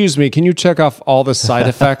 excuse me, can you check off all the side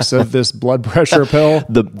effects of this blood pressure pill?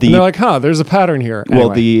 And they're like, there's a pattern here. Anyway.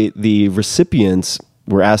 Well, the recipients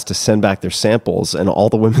were asked to send back their samples, and all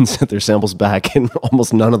the women sent their samples back, and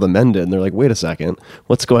almost none of the men did. And they're like, wait a second,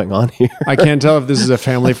 what's going on here? I can't tell if this is a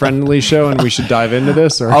family-friendly show and we should dive into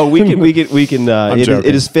this. Or we can.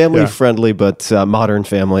 It is family-friendly, but modern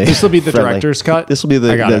family. This will be the friendly. Director's cut? This will be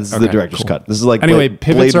the director's cut. This is like anyway,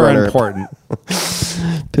 pivots Blade are Runner. important.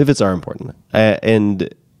 Pivots are important.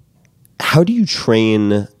 And how do you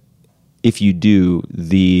train, if you do,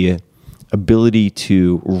 the ability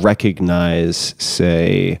to recognize,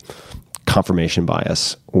 say, confirmation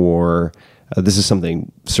bias, or this is something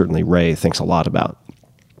certainly Ray thinks a lot about,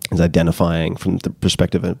 is identifying from the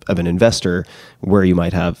perspective of an investor where you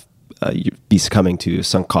might have be succumbing to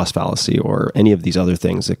sunk cost fallacy or any of these other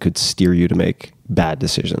things that could steer you to make bad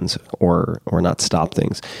decisions or not stop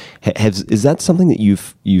things. Is that something that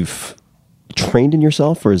you've trained in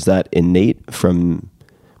yourself, or is that innate from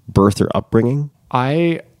birth or upbringing?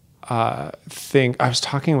 I think I was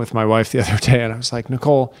talking with my wife the other day, and I was like,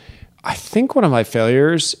 Nicole, I think one of my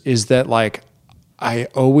failures is that like I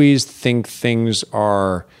always think things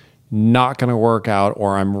are not going to work out,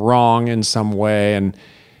 or I'm wrong in some way,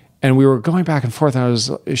 and we were going back and forth,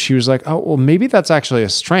 and she was like, oh, well, maybe that's actually a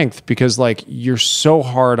strength, because like you're so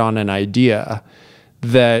hard on an idea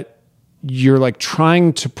that you're like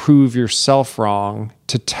trying to prove yourself wrong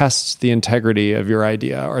to test the integrity of your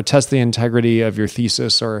idea or test the integrity of your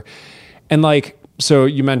thesis, and like, so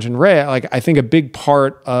you mentioned Ray, like I think a big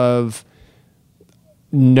part of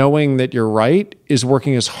knowing that you're right is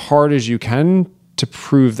working as hard as you can to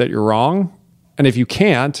prove that you're wrong. And if you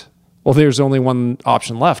can't, well, there's only one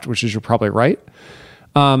option left, which is you're probably right.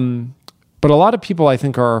 But a lot of people, I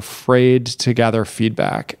think, are afraid to gather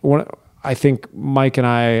feedback. I think Mike and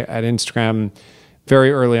I at Instagram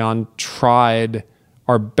very early on tried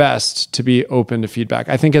our best to be open to feedback.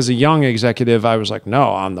 I think as a young executive, I was like,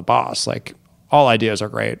 no, I'm the boss. Like all ideas are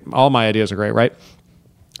great. All my ideas are great, right?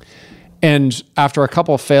 And after a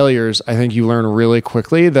couple of failures, I think you learn really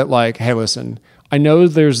quickly that like, hey, listen, I know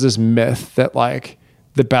there's this myth that like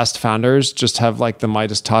the best founders just have like the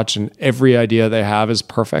Midas touch and every idea they have is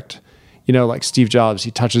perfect. You know, like Steve Jobs,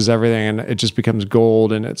 he touches everything and it just becomes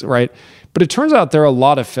gold and it's right. But it turns out there are a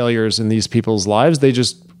lot of failures in these people's lives. They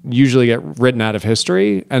just usually get written out of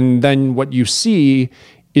history. And then what you see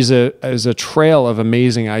is a trail of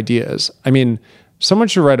amazing ideas. I mean, someone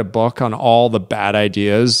should write a book on all the bad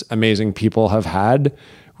ideas amazing people have had,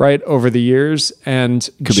 right, over the years. And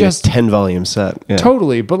could just be a 10-volume set. Yeah.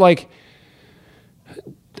 Totally. But like,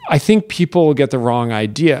 I think people get the wrong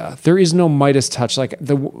idea. There is no Midas touch. Like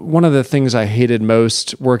one of the things I hated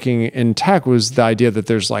most working in tech was the idea that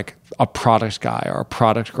there's like a product guy or a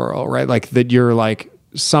product girl, right? Like that you're like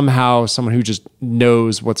somehow someone who just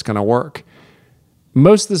knows what's going to work.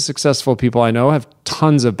 Most of the successful people I know have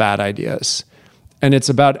tons of bad ideas, and it's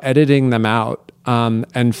about editing them out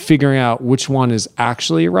and figuring out which one is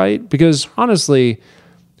actually right. Because honestly,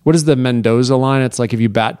 what is the Mendoza line? It's like if you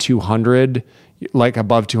bat 200, like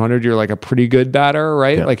above 200, you're like a pretty good batter,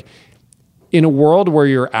 right? Yeah. Like in a world where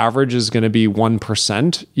your average is going to be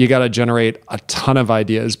 1%, you got to generate a ton of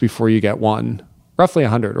ideas before you get one. Roughly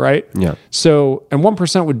 100, right? Yeah. So, and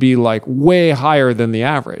 1% would be like way higher than the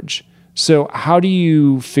average. So how do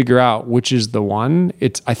you figure out which is the one?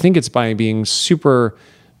 I think it's by being super,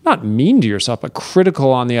 not mean to yourself, but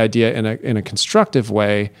critical on the idea in a constructive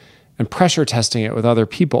way and pressure testing it with other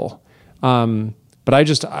people. But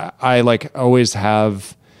I like always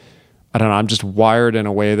have, I don't know, I'm just wired in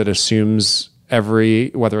a way that assumes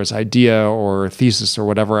whether it's idea or thesis or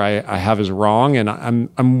whatever I have is wrong. And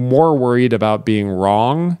I'm more worried about being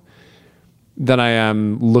wrong than I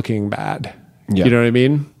am looking bad. Yeah. You know what I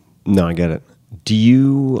mean? No, I get it. Do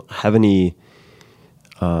you have any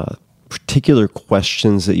particular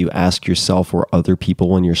questions that you ask yourself or other people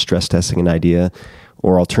when you're stress testing an idea?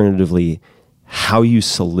 Or alternatively, how you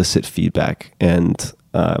solicit feedback? And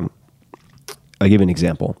I'll give you an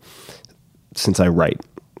example. Since I write,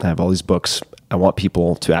 I have all these books. I want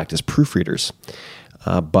people to act as proofreaders.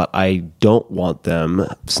 But I don't want them,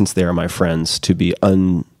 since they are my friends, to be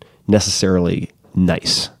unnecessarily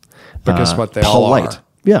nice. Because what they all are.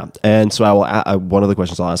 Yeah. And so one of the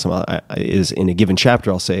questions I'll ask them is, in a given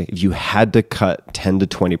chapter, I'll say, if you had to cut 10 to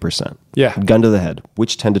 20%, gun to the head,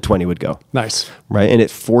 which 10 to 20 would go? Nice. Right. And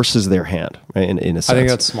it forces their hand, right? In a sense. I think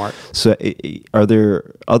that's smart. So are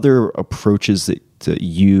there other approaches that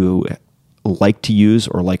you like to use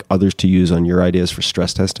or like others to use on your ideas for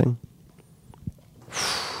stress testing?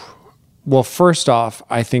 Well, first off,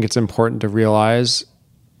 I think it's important to realize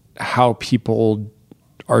how people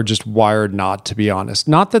are just wired not to be honest.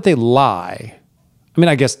 Not that they lie. I mean,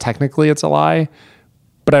 I guess technically it's a lie,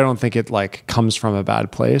 but I don't think it like comes from a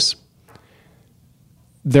bad place.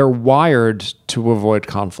 They're wired to avoid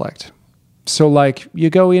conflict. So like you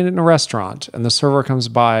go in a restaurant and the server comes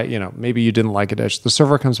by, maybe you didn't like a dish. The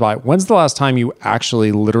server comes by. When's the last time you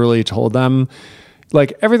actually literally told them,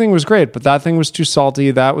 like, everything was great, but that thing was too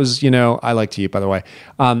salty. That was, I like to eat, by the way.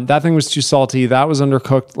 That thing was too salty. That was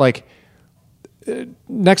undercooked. Like,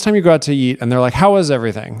 next time you go out to eat and they're like, how was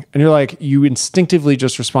everything? And you're like, you instinctively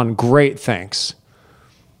just respond, great, thanks.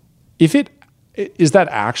 Is that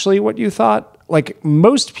actually what you thought? Like,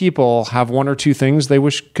 most people have one or two things they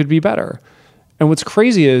wish could be better. And what's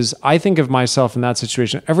crazy is I think of myself in that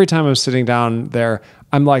situation. Every time I'm sitting down there,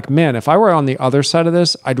 I'm like, man, if I were on the other side of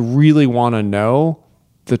this, I'd really want to know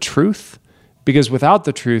the truth, because without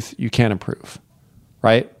the truth, you can't improve,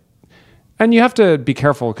 right? And you have to be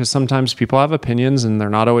careful because sometimes people have opinions and they're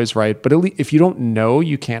not always right. But at least if you don't know,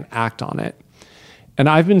 you can't act on it. And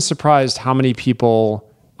I've been surprised how many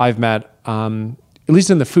people I've met, at least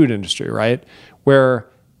in the food industry, right? Where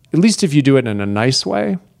at least if you do it in a nice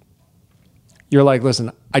way, you're like,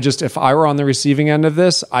 listen, if I were on the receiving end of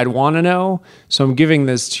this, I'd want to know. So I'm giving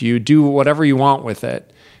this to you, do whatever you want with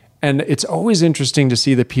it. And it's always interesting to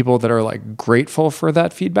see the people that are like grateful for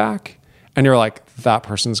that feedback. And you're like, that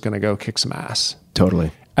person's going to go kick some ass.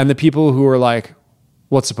 Totally. And the people who are like,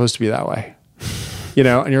 what's supposed to be that way?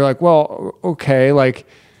 And you're like, well, okay. Like,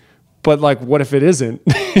 but like, what if it isn't?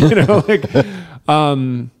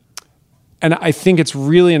 And I think it's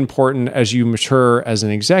really important as you mature as an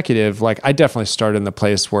executive. Like, I definitely started in the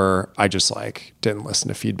place where I just like didn't listen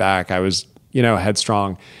to feedback. I was,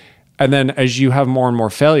 headstrong. And then as you have more and more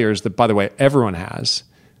failures that, by the way, everyone has,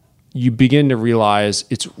 you begin to realize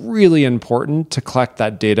it's really important to collect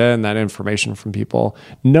that data and that information from people.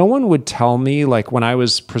 No one would tell me, like when I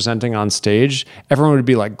was presenting on stage, everyone would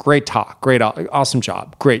be like, great talk, great, awesome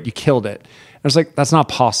job, great, you killed it. I was like, that's not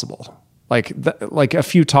possible. Like a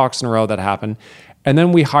few talks in a row that happened. And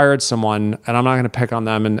then we hired someone, and I'm not going to pick on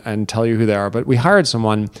them and tell you who they are, but we hired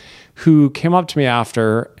someone who came up to me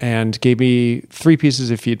after and gave me 3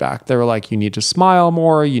 pieces of feedback. They were like, you need to smile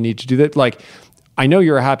more, you need to do that. Like, I know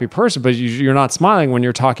you're a happy person, but you're not smiling when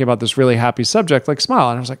you're talking about this really happy subject, like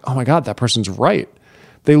smile. And I was like, oh my God, that person's right.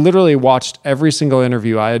 They literally watched every single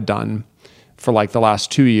interview I had done for like the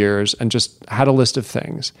last 2 years and just had a list of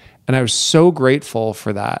things. And I was so grateful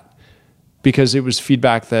for that because it was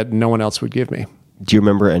feedback that no one else would give me. Do you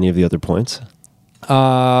remember any of the other points?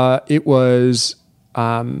 It was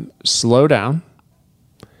slow down,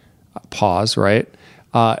 pause, right?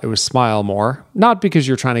 It was smile more, not because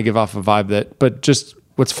you're trying to give off a vibe but just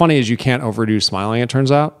what's funny is you can't overdo smiling. It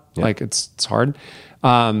turns out like it's hard.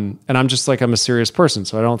 And I'm a serious person,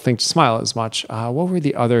 so I don't think to smile as much. What were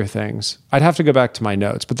the other things? I'd have to go back to my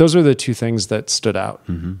notes, but those are the 2 things that stood out.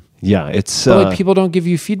 Mm-hmm. Yeah. It's but like people don't give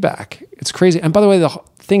you feedback. It's crazy. And by the way, the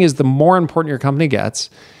thing is the more important your company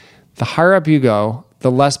gets, the higher up you go,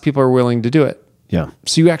 the less people are willing to do it. Yeah.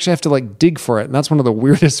 So you actually have to like dig for it. And that's one of the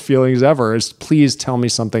weirdest feelings ever is please tell me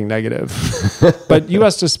something negative. But you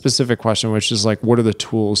asked a specific question, which is like, what are the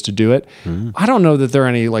tools to do it? I don't know that there are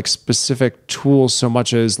any like specific tools so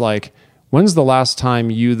much as like, when's the last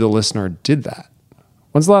time you, the listener, did that?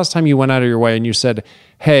 When's the last time you went out of your way and you said,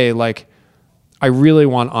 hey, like, I really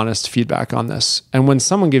want honest feedback on this. And when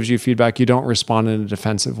someone gives you feedback, you don't respond in a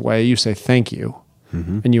defensive way. You say, thank you.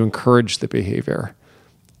 And you encourage the behavior.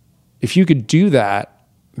 If you could do that,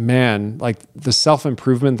 man, like the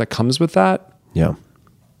self-improvement that comes with that. Yeah.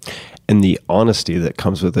 And the honesty that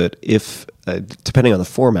comes with it, if depending on the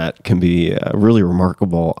format, can be really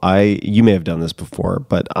remarkable. You may have done this before,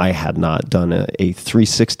 but I had not done a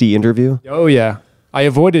 360 interview. Oh yeah. I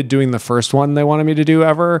avoided doing the first one they wanted me to do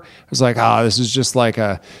ever. I was like, this is just like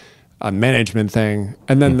a management thing.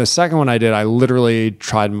 And then the second one I did, I literally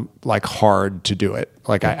tried like hard to do it.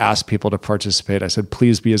 Like I asked people to participate. I said,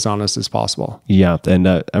 please be as honest as possible. Yeah. And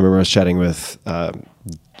I remember I was chatting with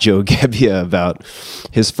Joe Gebbia about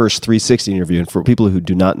his first 360 interview. And for people who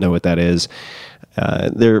do not know what that is,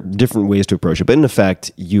 there are different ways to approach it. But in effect,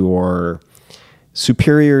 your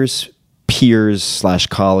superiors, peers /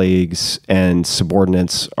 colleagues, and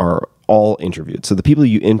subordinates are all interviewed. So the people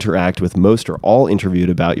you interact with most are all interviewed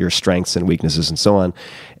about your strengths and weaknesses and so on.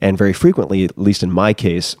 And very frequently, at least in my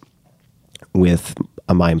case, with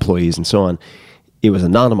my employees and so on, it was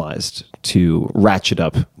anonymized to ratchet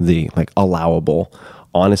up the like allowable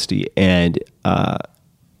honesty. And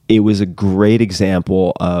it was a great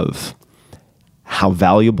example of how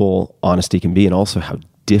valuable honesty can be and also how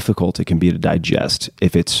difficult it can be to digest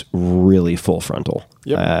if it's really full frontal.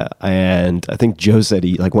 Yep. And I think Joe said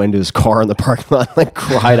he like went into his car in the parking lot, like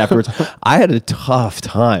cried afterwards. I had a tough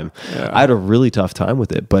time. Yeah. I had a really tough time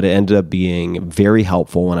with it, but it ended up being very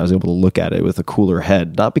helpful when I was able to look at it with a cooler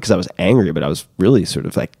head. Not because I was angry, but I was really sort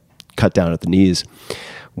of like cut down at the knees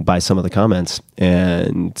by some of the comments.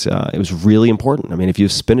 And it was really important. I mean, if you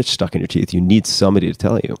have spinach stuck in your teeth, you need somebody to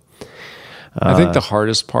tell you. I think the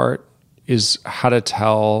hardest part is how to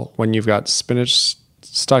tell when you've got spinach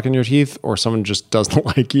stuck in your teeth or someone just doesn't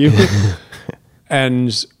like you.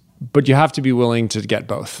 But you have to be willing to get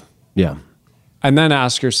both. Yeah. And then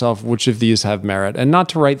ask yourself which of these have merit, and not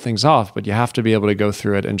to write things off, but you have to be able to go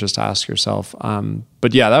through it and just ask yourself.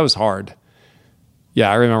 But yeah, that was hard.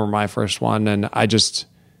 Yeah. I remember my first one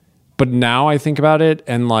but now I think about it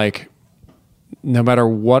and like, no matter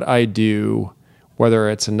what I do, whether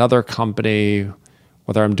it's another company,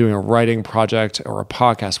 whether I'm doing a writing project or a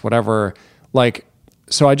podcast, whatever, like,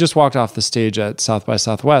 so I just walked off the stage at South by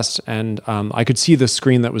Southwest and I could see the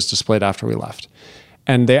screen that was displayed after we left.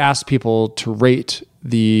 And they asked people to rate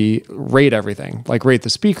everything, like rate the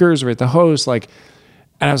speakers, rate the host, like,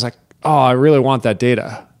 and I was like, oh, I really want that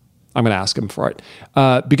data. I'm going to ask them for it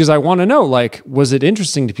because I want to know, like, was it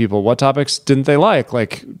interesting to people? What topics didn't they like?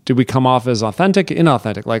 Like, did we come off as authentic,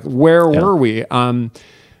 inauthentic? Like, where were we?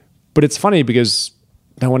 But it's funny because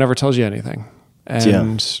no one ever tells you anything.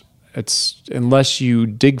 And it's unless you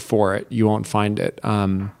dig for it, you won't find it.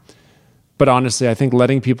 But honestly, I think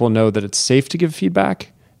letting people know that it's safe to give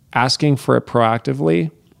feedback, asking for it proactively,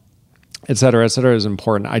 et cetera, is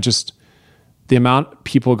important. The amount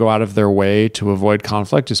people go out of their way to avoid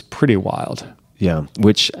conflict is pretty wild. Yeah.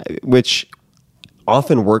 Which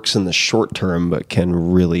often works in the short term, but can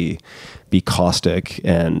really be caustic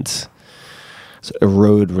and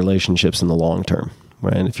erode relationships in the long term.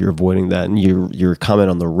 Right? And if you're avoiding that, and your comment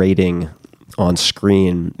on the rating on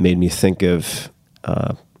screen made me think of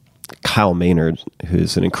Kyle Maynard,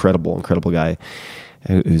 who's an incredible guy,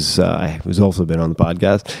 who's also been on the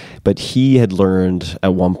podcast. But he had learned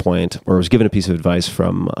at one point, or was given a piece of advice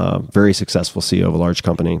from a very successful CEO of a large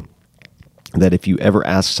company, that if you ever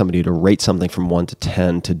ask somebody to rate something from 1 to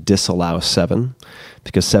 10, to disallow 7,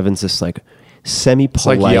 because 7's this like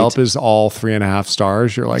semi-polite. It's like Yelp is all 3.5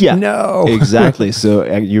 stars. You're like, yeah, no. Exactly. So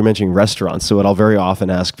you're mentioning restaurants. So what I'll very often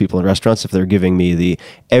ask people in restaurants, if they're giving me the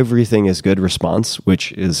everything is good response,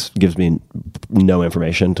 which gives me no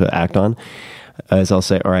information to act on, is I'll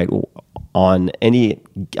say, all right,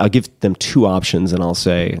 I'll give them 2 options and I'll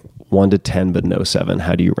say 1 to 10, but no 7.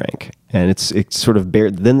 How do you rank? And it's sort of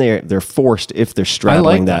then they're forced, if they're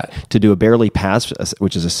straddling that, to do a barely pass,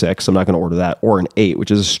 which is a 6. I'm not going to order that, or an 8,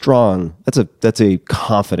 which is a strong. That's a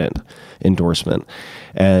confident endorsement,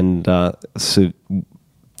 and so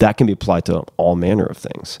that can be applied to all manner of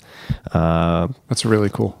things. That's really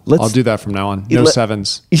cool. I'll do that from now on. No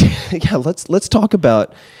 7s. Yeah, let's talk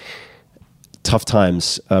about tough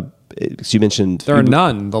times. So you mentioned there are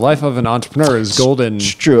none. The life of an entrepreneur is golden.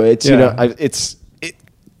 It's true. It's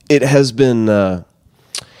it has been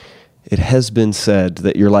It has been said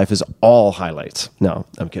that your life is all highlights. No,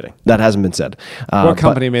 I'm kidding. That hasn't been said. What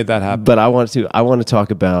company made that happen? But I want to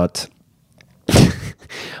talk about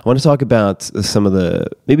I want to talk about some of the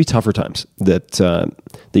maybe tougher times that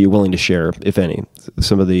you're willing to share, if any.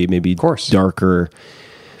 Some of the maybe darker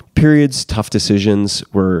periods, tough decisions,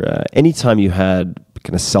 where anytime you had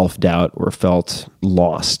kind of self-doubt or felt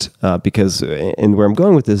lost. Because, and where I'm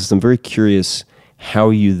going with this is I'm very curious how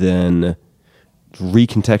you then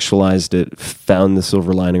recontextualized it, found the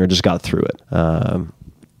silver lining, or just got through it.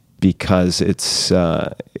 Because it's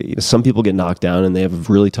some people get knocked down and they have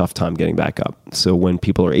a really tough time getting back up. So when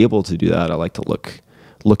people are able to do that, I like to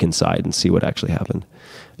look inside and see what actually happened.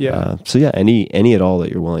 Yeah. Any at all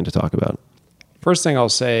that you're willing to talk about. First thing I'll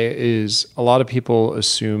say is a lot of people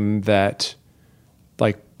assume that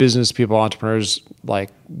like business people, entrepreneurs, like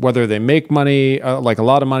whether they make money, like a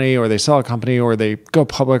lot of money, or they sell a company, or they go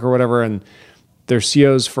public or whatever, and they're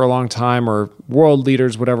CEOs for a long time or world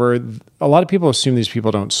leaders, whatever. A lot of people assume these people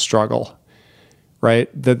don't struggle, right?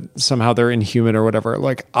 That somehow they're inhuman or whatever.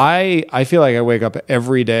 Like I feel like I wake up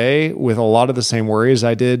every day with a lot of the same worries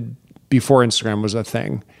I did before Instagram was a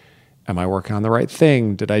thing. Am I working on the right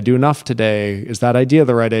thing? Did I do enough today? Is that idea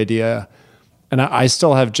the right idea? And I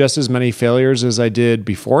still have just as many failures as I did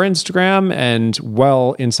before Instagram and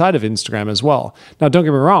well inside of Instagram as well. Now, don't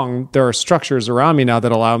get me wrong. There are structures around me now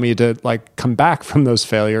that allow me to like come back from those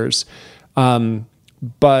failures.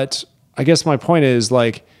 But I guess my point is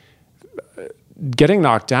like getting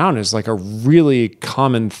knocked down is like a really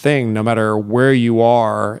common thing, no matter where you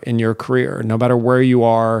are in your career, no matter where you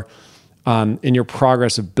are in your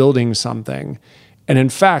progress of building something. And in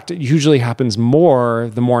fact, it usually happens more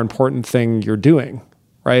the more important thing you're doing,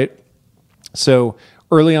 right? So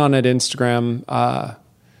early on at Instagram, I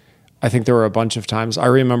think there were a bunch of times I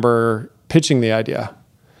remember pitching the idea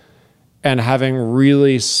and having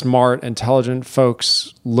really smart, intelligent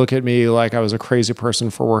folks look at me like I was a crazy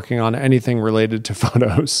person for working on anything related to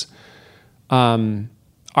photos.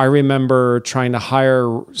 I remember trying to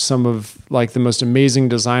hire some of like the most amazing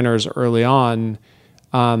designers early on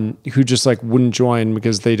who just like wouldn't join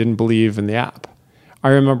because they didn't believe in the app. I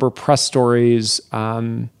remember press stories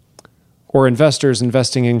or investors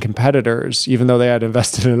investing in competitors, even though they had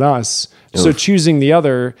invested in us. Oof. So choosing the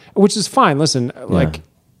other, which is fine. Listen, like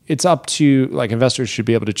it's up to like investors should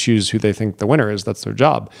be able to choose who they think the winner is. That's their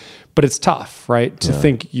job. But it's tough, right? To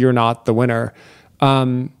think you're not the winner.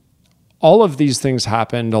 All of these things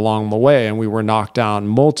happened along the way, and we were knocked down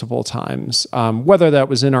multiple times, whether that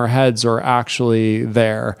was in our heads or actually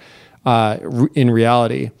there in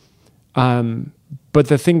reality. But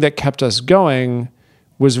the thing that kept us going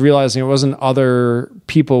was realizing it wasn't other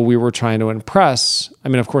people we were trying to impress. I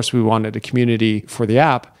mean, of course, we wanted a community for the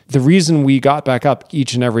app. The reason we got back up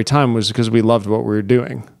each and every time was because we loved what we were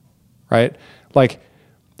doing, right? Like,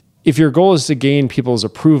 if your goal is to gain people's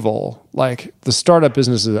approval, like the startup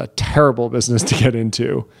business is a terrible business to get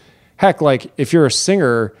into. Heck, like if you're a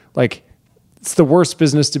singer, like it's the worst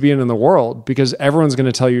business to be in the world because everyone's going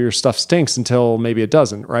to tell you your stuff stinks until maybe it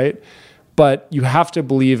doesn't, right? But you have to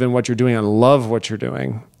believe in what you're doing and love what you're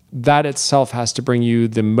doing. That itself has to bring you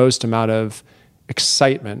the most amount of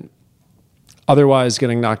excitement. Otherwise,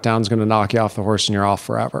 getting knocked down is going to knock you off the horse and you're off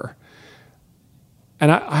forever.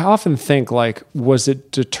 And I often think, like, was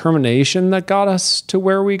it determination that got us to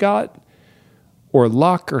where we got? Or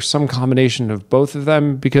luck or some combination of both of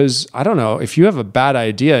them? Because, I don't know, if you have a bad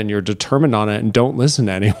idea and you're determined on it and don't listen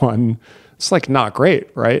to anyone, it's, like, not great,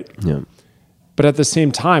 right? Yeah. But at the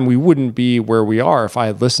same time, we wouldn't be where we are if I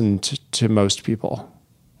had listened to most people.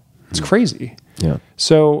 It's crazy. Yeah.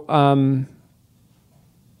 So, I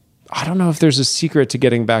don't know if there's a secret to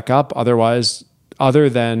getting back up other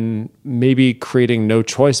than maybe creating no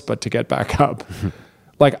choice but to get back up.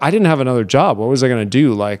 Like, I didn't have another job. What was I going to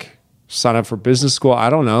do? Like, sign up for business school? I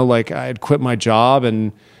don't know. Like, I had quit my job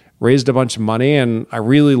and raised a bunch of money, and I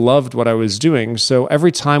really loved what I was doing. So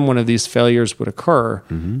every time one of these failures would occur,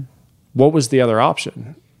 what was the other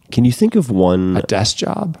option? Can you think of one? A desk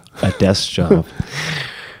job? A desk job.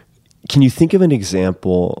 Can you think of an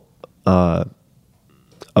example of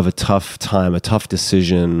a tough time, a tough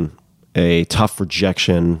decision, a tough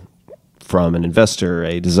rejection from an investor,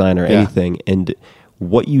 a designer, anything, and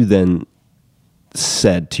what you then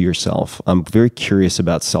said to yourself? I'm very curious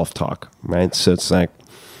about self-talk, right? So it's like,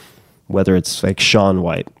 whether it's like Shaun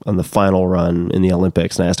White on the final run in the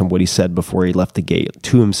Olympics, and I asked him what he said before he left the gate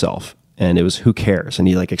to himself, and it was, who cares? And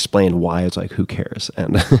he like explained why. It's like, who cares?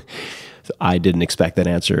 And I didn't expect that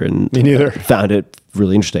answer, and me neither. Found it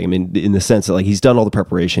really interesting. I mean, in the sense that like he's done all the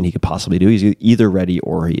preparation he could possibly do. He's either ready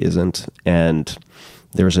or he isn't, and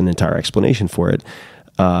there's an entire explanation for it.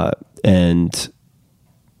 and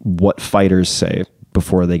what fighters say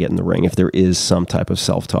before they get in the ring, if there is some type of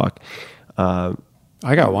self-talk.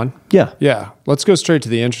 I got one. Yeah. Yeah. Let's go straight to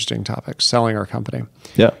the interesting topic, selling our company.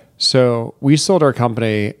 Yeah. So we sold our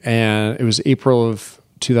company, and it was April of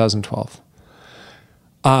 2012.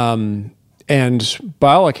 And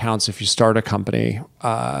by all accounts, if you start a company,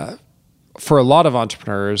 for a lot of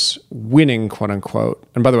entrepreneurs, winning, quote unquote,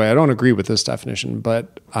 and by the way, I don't agree with this definition,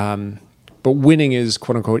 but winning is,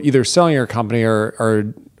 quote unquote, either selling your company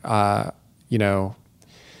or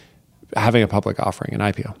having a public offering, an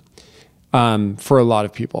IPO. For a lot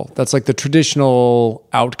of people, that's like the traditional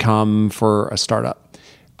outcome for a startup.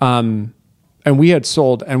 And we had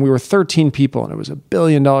sold, and we were 13 people, and it was $1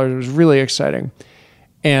 billion. It was really exciting.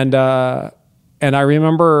 And I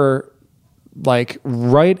remember, like,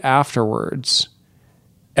 right afterwards,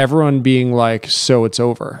 everyone being like, so it's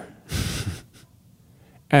over.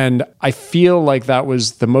 And I feel like that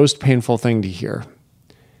was the most painful thing to hear,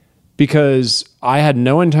 because I had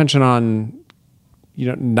no intention on,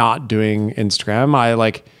 not doing Instagram. I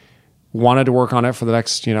like wanted to work on it for the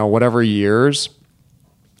next, whatever years.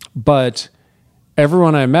 But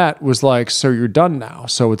everyone I met was like, so you're done now.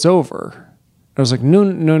 So it's over. I was like,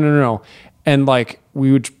 no. And like,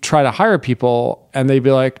 we would try to hire people and they'd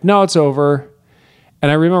be like, no, it's over. And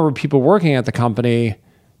I remember people working at the company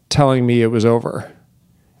telling me it was over.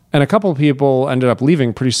 And a couple of people ended up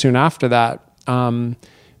leaving pretty soon after that. And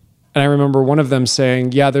I remember one of them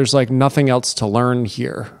saying, yeah, there's like nothing else to learn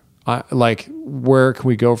here. Like, where can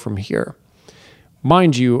we go from here?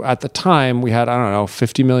 Mind you, at the time we had,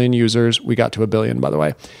 50 million users. We got to 1 billion, by the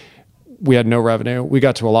way. We had no revenue. We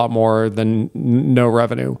got to a lot more than no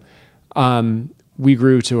revenue. We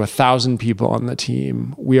grew to 1,000 people on the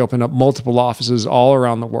team. We opened up multiple offices all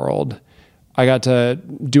around the world. I got to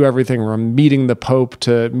do everything from meeting the Pope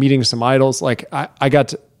to meeting some idols. Like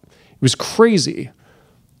it was crazy.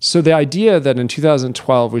 So the idea that in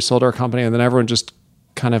 2012 we sold our company and then everyone just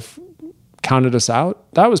kind of counted us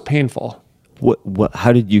out, that was painful.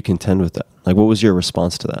 How did you contend with that? Like, what was your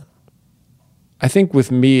response to that? I think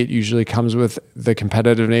with me, it usually comes with the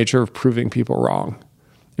competitive nature of proving people wrong.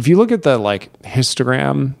 If you look at the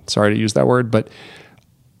histogram, sorry to use that word, but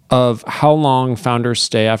of how long founders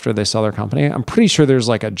stay after they sell their company, I'm pretty sure there's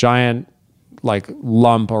like a giant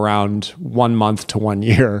lump around 1 month to 1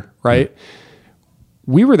 year, right?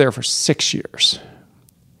 We were there for 6 years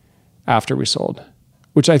after we sold,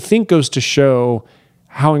 which I think goes to show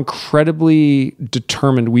how incredibly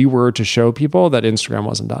determined we were to show people that Instagram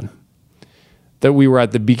wasn't done. That we were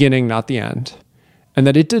at the beginning, not the end. And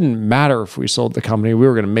that it didn't matter if we sold the company, we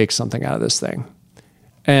were going to make something out of this thing.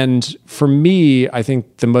 And for me, I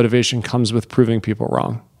think the motivation comes with proving people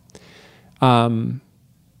wrong.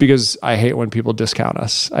 Because I hate when people discount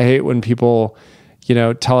us. I hate when people,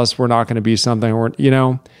 tell us we're not going to be something, or,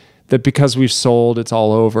 that because we've sold, it's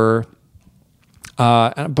all over.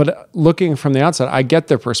 But looking from the outside, I get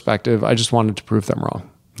their perspective. I just wanted to prove them wrong.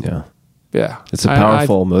 Yeah. Yeah. It's a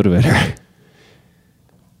powerful motivator.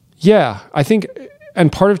 Yeah, I think,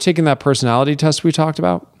 and part of taking that personality test we talked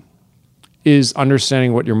about is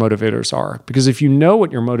understanding what your motivators are. Because if you know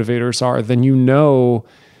what your motivators are, then you know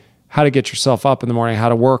how to get yourself up in the morning, how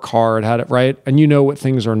to work hard, right? And you know what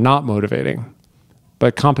things are not motivating.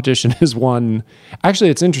 But competition is one.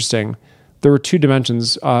 Actually, it's interesting. There were 2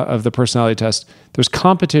 dimensions of the personality test. There's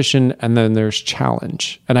competition and then there's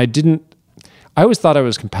challenge. And I always thought I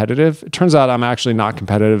was competitive. It turns out I'm actually not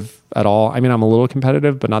competitive at all. I mean, I'm a little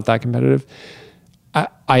competitive, but not that competitive.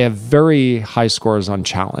 I have very high scores on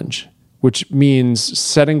challenge, which means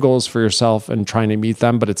setting goals for yourself and trying to meet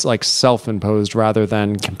them, but it's like self-imposed rather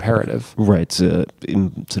than comparative. Right. It's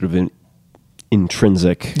sort of an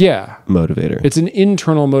intrinsic motivator. It's an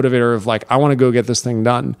internal motivator of like, I want to go get this thing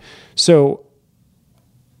done. So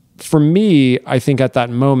for me, I think at that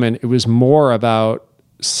moment, it was more about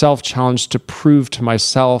self-challenge to prove to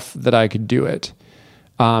myself that I could do it,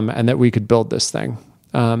 and that we could build this thing.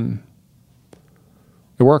 It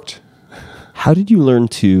worked. How did you learn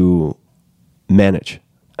to manage?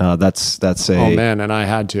 That's a... Oh man, and I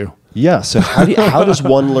had to. Yeah. So how does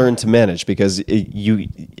one learn to manage? Because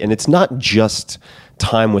it's not just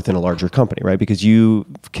time within a larger company, right? Because you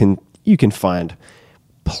can find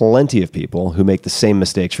plenty of people who make the same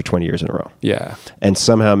mistakes for 20 years in a row. Yeah. And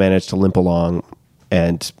somehow manage to limp along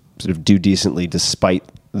and sort of do decently despite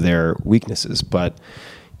their weaknesses. But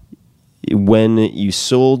when you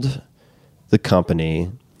sold the company,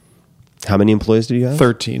 how many employees did you have?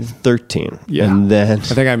 13. 13. Yeah. And then I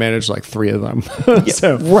think I managed like 3 of them.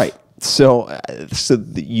 Right. So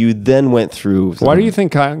you then went through... Why do you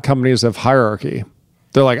think companies have hierarchy?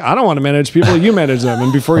 They're like, I don't want to manage people, you manage them.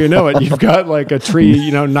 And before you know it, you've got like a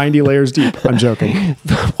tree, 90 layers deep. I'm joking.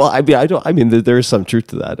 Well, I mean, there is some truth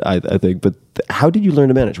to that, I think. But how did you learn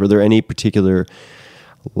to manage? Were there any particular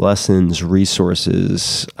lessons,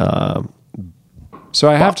 resources? So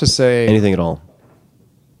I have to say, anything at all?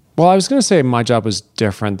 Well, I was going to say my job was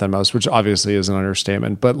different than most, which obviously is an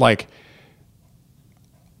understatement. But like,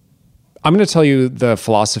 I'm going to tell you the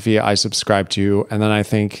philosophy I subscribe to, and then I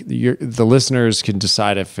think the listeners can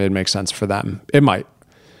decide if it makes sense for them. It might.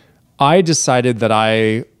 I decided that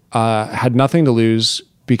I had nothing to lose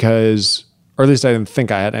because, or at least I didn't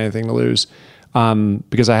think I had anything to lose,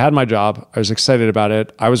 because I had my job. I was excited about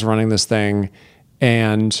it. I was running this thing,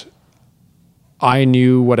 and I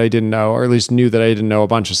knew what I didn't know, or at least knew that I didn't know a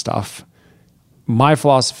bunch of stuff. My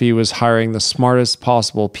philosophy was hiring the smartest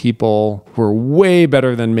possible people who are way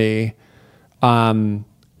better than me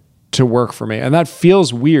to work for me. And that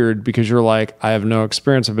feels weird because you're like, I have no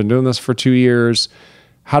experience. I've been doing this for 2 years.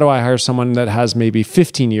 How do I hire someone that has maybe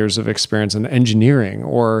 15 years of experience in engineering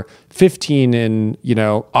or 15 in,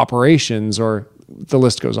 operations, or the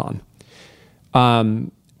list goes on.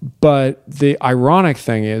 But the ironic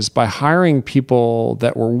thing is, by hiring people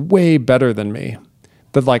that were way better than me,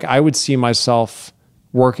 that like I would see myself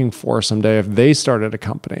working for someday if they started a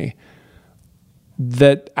company,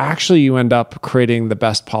 that actually you end up creating the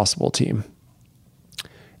best possible team.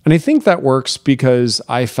 And I think that works because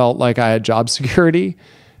I felt like I had job security.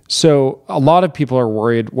 So a lot of people are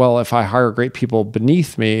worried, well, if I hire great people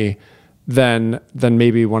beneath me, then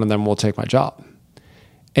maybe one of them will take my job.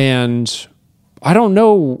 And I don't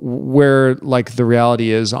know where like the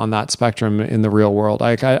reality is on that spectrum in the real world.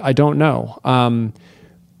 I don't know.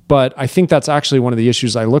 But I think that's actually one of the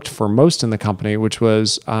issues I looked for most in the company, which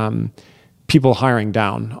was people hiring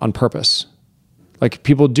down on purpose. Like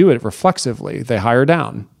people do it reflexively. They hire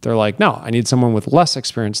down. They're like, no, I need someone with less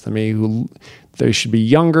experience than me. Who they should be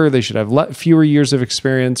younger. They should have fewer years of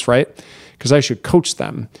experience, right? Because I should coach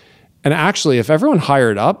them. And actually, if everyone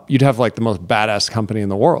hired up, you'd have like the most badass company in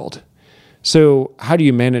the world. So how do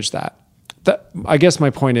you manage that? I guess my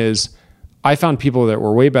point is, I found people that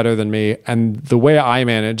were way better than me. And the way I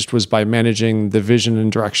managed was by managing the vision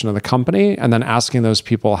and direction of the company and then asking those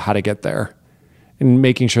people how to get there and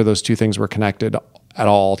making sure those two things were connected at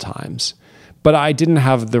all times. But I didn't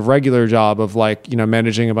have the regular job of like,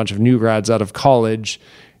 managing a bunch of new grads out of college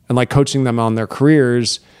and like coaching them on their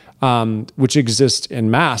careers, which exist in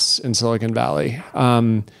mass in Silicon Valley.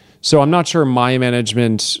 So I'm not sure my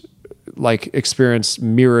management like experience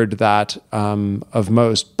mirrored that of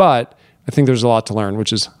most, but I think there's a lot to learn,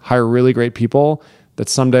 which is hire really great people that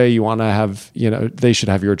someday you want to have, they should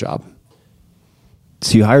have your job.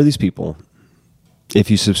 So you hire these people if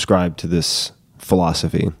you subscribe to this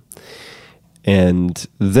philosophy. And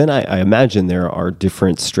then I imagine there are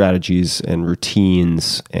different strategies and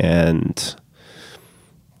routines and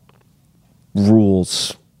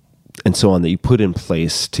rules and so on that you put in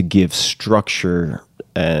place to give structure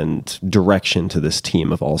and direction to this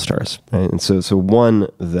team of all-stars. Right? And so one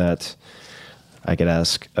that I could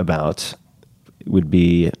ask about would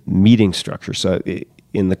be meeting structure. So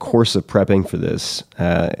in the course of prepping for this,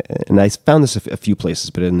 and I found this a few places,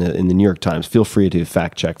 but in the New York Times, feel free to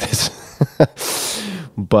fact check this.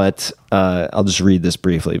 But I'll just read this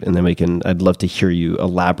briefly, and then I'd love to hear you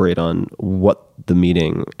elaborate on what the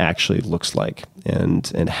meeting actually looks like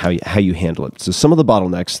and how you handle it. So some of the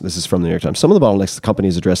bottlenecks, this is from the New York Times, some of the bottlenecks the company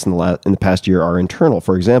has addressed in the past year are internal.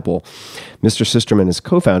 For example, Mr. Systrom and his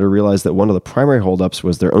co-founder realized that one of the primary holdups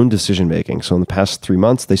was their own decision making. So in the past 3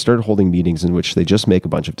 months, they started holding meetings in which they just make a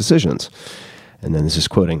bunch of decisions. And then this is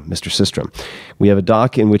quoting Mr. Systrom. We have a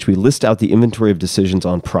doc in which we list out the inventory of decisions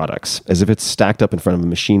on products as if it's stacked up in front of a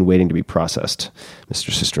machine waiting to be processed, Mr.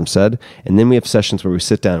 Systrom said. And then we have sessions where we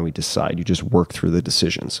sit down and we decide. You just work through the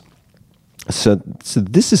decisions. So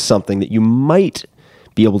this is something that you might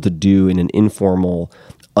be able to do in an informal,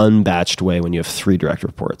 unbatched way when you have 3 direct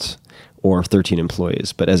reports or 13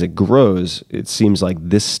 employees. But as it grows, it seems like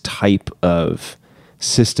this type of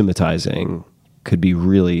systematizing could be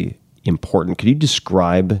really important. Could you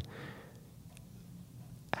describe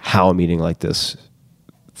how a meeting like this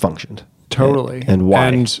functioned? Totally. And why?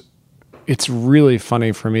 And it's really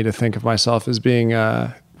funny for me to think of myself as being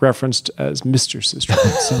referenced as Mr. Systrom.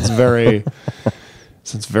 It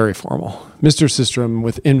sounds very formal. Mr. Systrom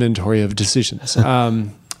with inventory of decisions.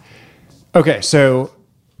 Okay, so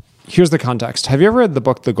here's the context. Have you ever read the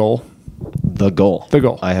book The Goal? The Goal. The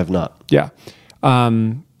Goal. I have not. Yeah.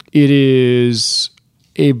 It is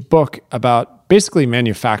a book about basically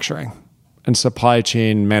manufacturing and supply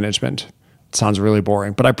chain management. It sounds really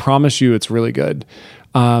boring, but I promise you it's really good.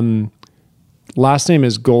 last name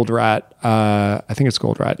is Goldrat. I think it's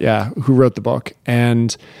Goldrat. Yeah, who wrote the book.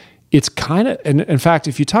 And it's kind of, and in fact,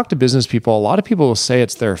 if you talk to business people, a lot of people will say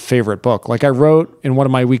it's their favorite book. Like I wrote in one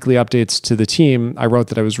of my weekly updates to the team, I wrote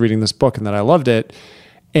that I was reading this book and that I loved it.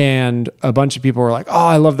 And a bunch of people were like, oh,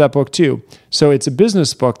 I love that book too. So it's a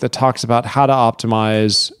business book that talks about how to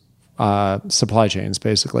optimize supply chains,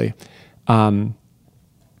 basically.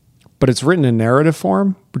 But it's written in narrative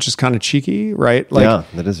form, which is kind of cheeky, right? Like, yeah,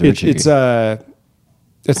 that is very cheeky.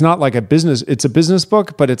 It's not like it's a business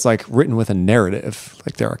book, but it's like written with a narrative.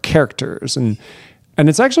 Like there are characters and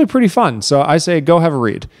it's actually pretty fun. So I say, go have a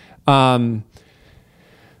read.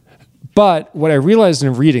 But what I realized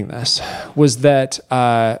in reading this was that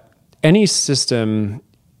any system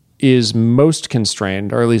is most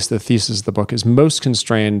constrained, or at least the thesis of the book is most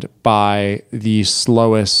constrained by the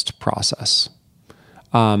slowest process.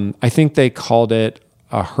 I think they called it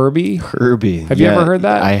a Herbie. Have you ever heard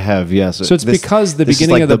that? I have, yes. So it's because the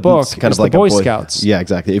beginning of the book is kind of like the Boy Scouts. Yeah,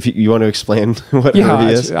 exactly. If you want to explain what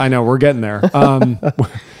Herbie is. I know, we're getting there. How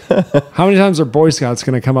many times are Boy Scouts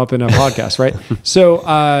going to come up in a podcast, right?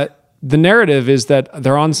 So the narrative is that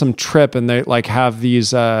they're on some trip and they like have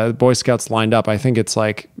these Boy Scouts lined up. I think it's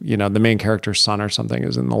like, the main character's son or something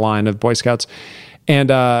is in the line of Boy Scouts. And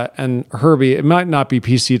Herbie, it might not be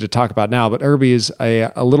PC to talk about now, but Herbie is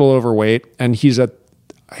a little overweight and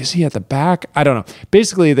is he at the back? I don't know.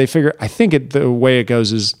 Basically, they figure, I think the way it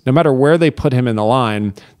goes is no matter where they put him in the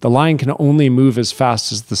line can only move as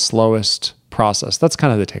fast as the slowest process. That's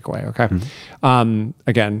kind of the takeaway, okay? Mm-hmm.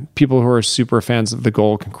 Again, people who are super fans of the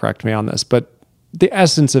goal can correct me on this, but the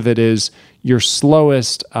essence of it is your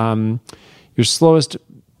slowest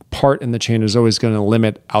part in the chain is always going to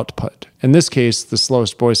limit output. In this case, the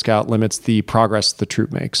slowest Boy Scout limits the progress the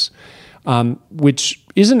troop makes. Which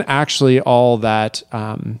isn't actually all that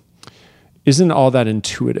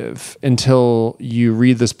intuitive until you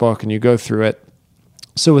read this book and you go through it.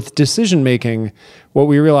 So with decision making, what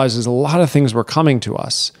we realize is a lot of things were coming to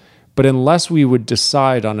us, but unless we would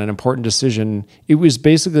decide on an important decision, it was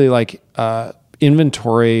basically like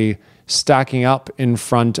inventory stacking up in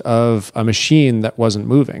front of a machine that wasn't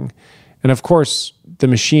moving. And of course, the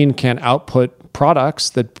machine can't output products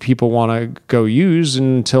that people want to go use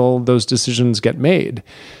until those decisions get made.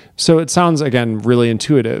 So it sounds, again, really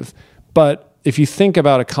intuitive. But if you think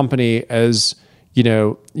about a company as,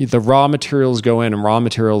 the raw materials go in and raw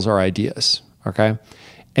materials are ideas, okay?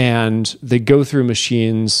 And they go through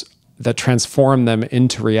machines that transform them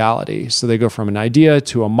into reality. So they go from an idea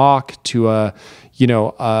to a mock to a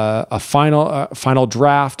final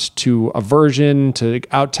draft to a version to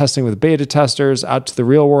out testing with beta testers out to the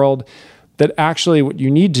real world. That actually what you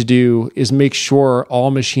need to do is make sure all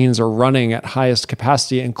machines are running at highest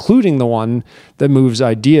capacity, including the one that moves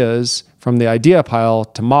ideas from the idea pile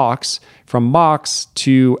to mocks, from mocks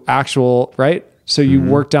to actual, right? So you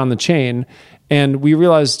work down the chain. And we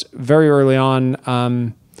realized very early on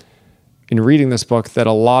in reading this book that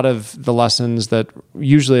a lot of the lessons that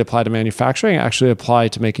usually apply to manufacturing actually apply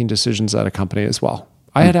to making decisions at a company as well.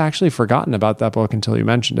 I had actually forgotten about that book until you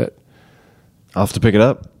mentioned it. I'll have to pick it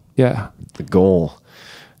up. Yeah. The goal.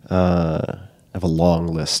 I have a long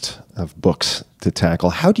list of books to tackle.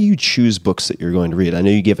 How do you choose books that you're going to read? I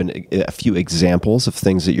know you give a few examples of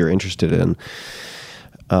things that you're interested in,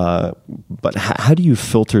 but how do you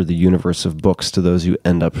filter the universe of books to those you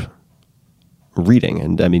end up reading?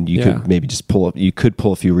 And I mean, you could maybe just pull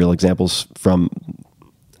a few real examples from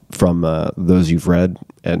those you've read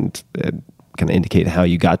and kind of indicate how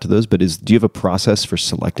you got to those. But do you have a process for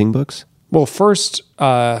selecting books? Well, first,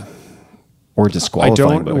 or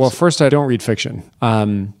disqualifying books? Well, first, I don't read fiction.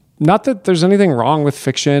 Not that there's anything wrong with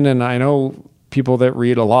fiction, and I know people that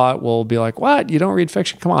read a lot will be like, "What? You don't read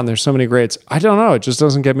fiction? Come on, there's so many greats." I don't know. It just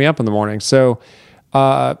doesn't get me up in the morning. So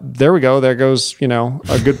there we go. There goes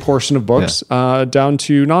a good portion of books down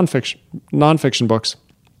to nonfiction books.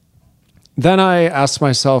 Then I ask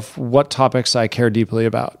myself what topics I care deeply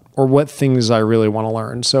about, or what things I really want to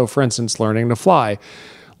learn. So, for instance, learning to fly.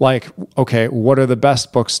 Like, okay, what are the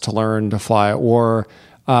best books to learn to fly? Or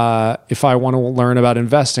if I want to learn about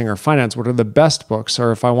investing or finance, what are the best books?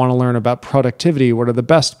 Or if I want to learn about productivity, what are the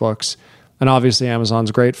best books? And obviously Amazon's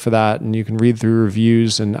great for that, and you can read through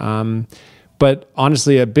reviews. And but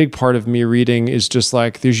honestly, a big part of me reading is just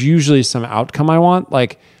like, there's usually some outcome I want.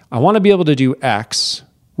 Like, I want to be able to do X.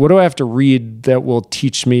 What do I have to read that will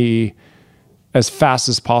teach me as fast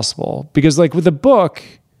as possible? Because like with a book,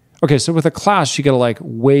 okay, so with a class, you got to like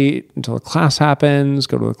wait until the class happens,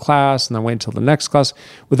 go to the class, and then wait until the next class.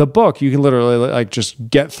 With a book, you can literally like just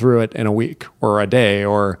get through it in a week or a day,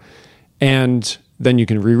 and then you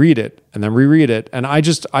can reread it and then reread it. And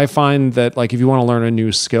I find that like, if you want to learn a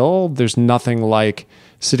new skill, there's nothing like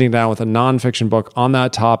sitting down with a nonfiction book on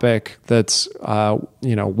that topic that's,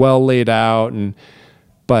 well laid out.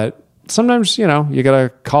 But sometimes, you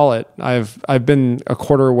gotta call it. I've been a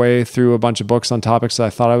quarter way through a bunch of books on topics that I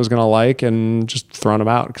thought I was going to like and just thrown them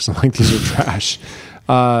out because I'm like, these are trash.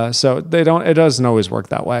 So it doesn't always work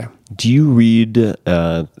that way. Do you read,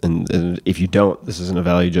 and if you don't, this isn't a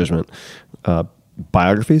value judgment,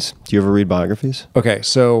 biographies? Do you ever read biographies? Okay.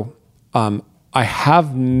 So, I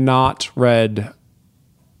have not read,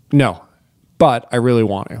 no, but I really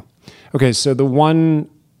want to. Okay. So the one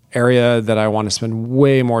area that I want to spend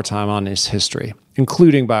way more time on is history,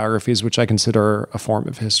 including biographies, which I consider a form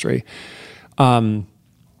of history. Although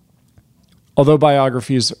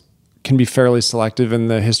biographies can be fairly selective in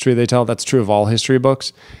the history they tell, that's true of all history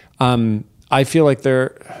books. I feel like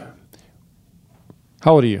they're...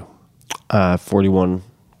 How old are you? 41.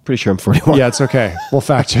 Pretty sure I'm 41. Yeah, it's okay. We'll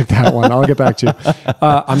fact check that one. I'll get back to you.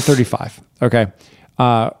 I'm 35. Okay.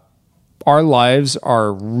 Our lives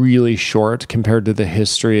are really short compared to the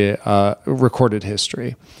history, recorded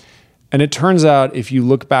history. And it turns out if you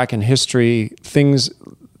look back in history,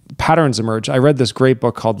 patterns emerge. I read this great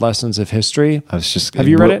book called Lessons of History. Have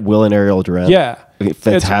you read it? Will and Ariel Durant. Yeah.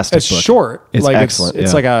 Fantastic it's book. Short. It's like excellent.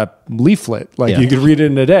 It's like a leaflet. Like you could read it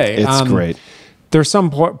in a day. It's great. There's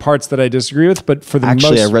some parts that I disagree with, but for the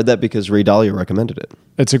Actually, I read that because Ray Dalio recommended it.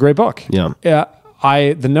 It's a great book. Yeah. Yeah.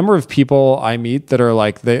 The number of people I meet that are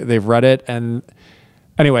like, they've read it. And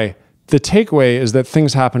anyway, the takeaway is that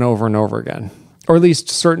things happen over and over again, or at least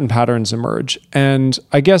certain patterns emerge. And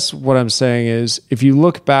I guess what I'm saying is if you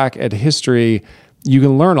look back at history, you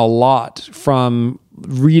can learn a lot from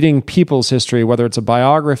reading people's history, whether it's a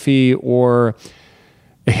biography or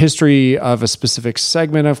a history of a specific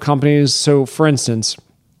segment of companies. So for instance,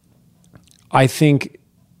 I think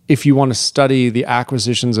if you want to study the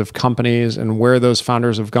acquisitions of companies and where those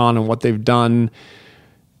founders have gone and what they've done,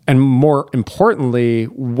 and more importantly,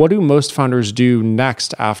 what do most founders do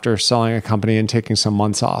next after selling a company and taking some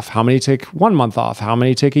months off? How many take 1 month off? How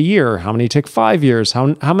many take a year? How many take 5 years?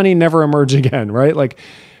 How many never emerge again, right?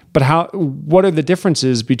 What are the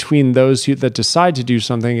differences between those that decide to do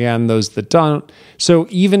something and those that don't? So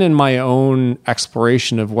even in my own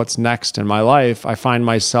exploration of what's next in my life, I find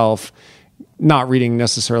myself not reading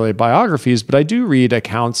necessarily biographies, but I do read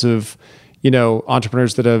accounts of,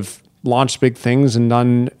 entrepreneurs that have launched big things and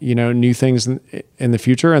done, new things in the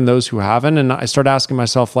future, and those who haven't. And I start asking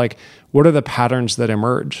myself, what are the patterns that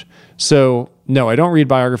emerge? So no, I don't read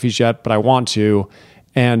biographies yet, but I want to.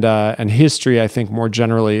 And history, I think more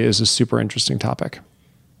generally, is a super interesting topic.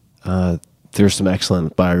 There's some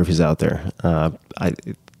excellent biographies out there.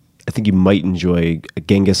 I think you might enjoy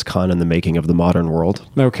Genghis Khan and the Making of the Modern World.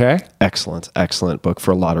 Okay. Excellent book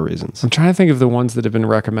for a lot of reasons. I'm trying to think of the ones that have been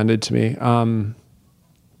recommended to me.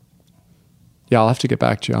 I'll have to get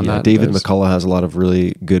back to you on that. David McCullough has a lot of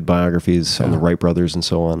really good biographies on the Wright brothers and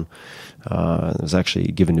so on. It was actually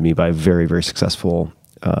given to me by a very, very successful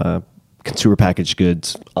consumer packaged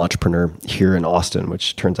goods entrepreneur here in Austin,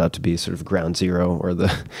 which turns out to be sort of ground zero or the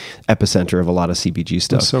epicenter of a lot of CPG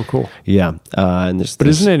stuff. That's so cool. Yeah. But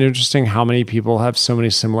isn't it interesting how many people have so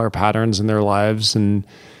many similar patterns in their lives? And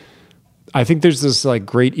I think there's this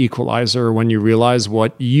great equalizer when you realize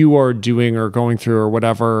what you are doing or going through or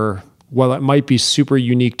whatever, while it might be super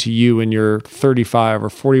unique to you in your 35 or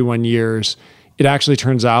 41 years, it actually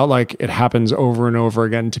turns out like it happens over and over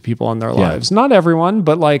again to people in their lives. Not everyone,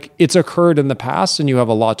 but it's occurred in the past and you have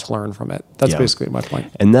a lot to learn from it. That's basically my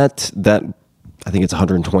point. And that I think it's a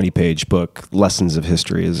 120-page book, Lessons of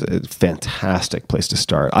History, is a fantastic place to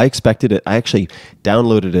start. I expected it. I actually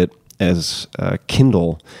downloaded it as a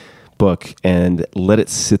Kindle book and let it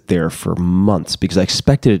sit there for months because I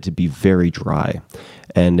expected it to be very dry.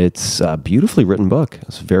 And it's a beautifully written book. I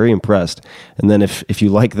was very impressed. And then if you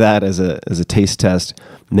like that as a taste test,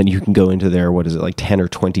 then you can go into their, 10 or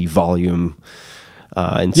 20 volume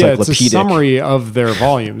encyclopedic. Yeah, it's a summary of their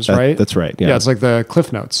volumes, right? That's right. Yeah. It's like the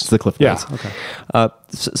Cliff Notes. It's the Cliff Notes. Yeah, okay.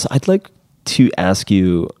 So I'd like to ask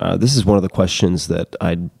you, this is one of the questions that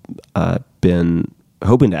I'd been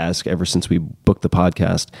hoping to ask ever since we booked the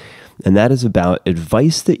podcast, and that is about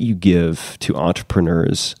advice that you give to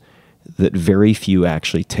entrepreneurs that very few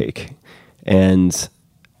actually take. And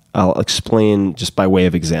I'll explain just by way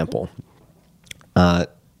of example. I'm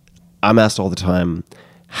asked all the time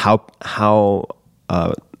how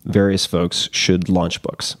various folks should launch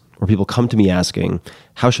books, or people come to me asking,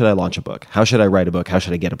 how should I launch a book? How should I write a book? How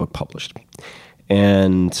should I get a book published?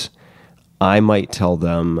 And I might tell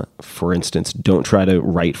them, for instance, don't try to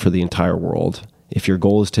write for the entire world. if your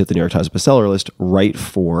goal is to hit the New York Times bestseller list, write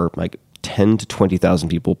for like 10 to 20,000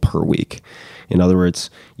 people per week. In other words,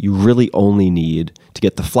 you really only need to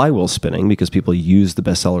get the flywheel spinning, because people use the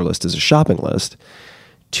bestseller list as a shopping list,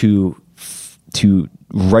 to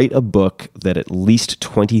write a book that at least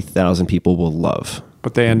 20,000 people will love.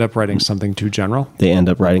 But they end up writing something too general. They end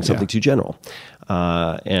up writing something too general.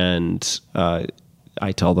 I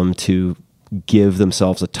tell them to give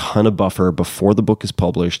themselves a ton of buffer before the book is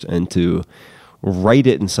published, and to write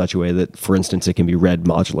it in such a way that, for instance, it can be read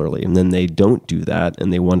modularly. And then they don't do that,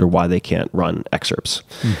 and they wonder why they can't run excerpts.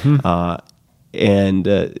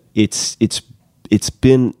 It's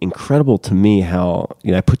been incredible to me how,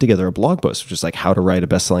 I put together a blog post, which is like how to write a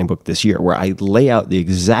best-selling book this year, where I lay out the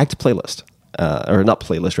exact playlist, or not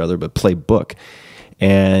playlist rather, but playbook.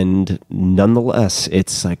 And nonetheless,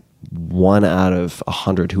 it's like 1 out of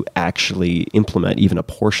 100 who actually implement even a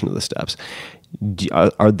portion of the steps.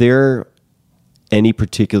 Are there any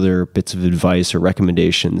particular bits of advice or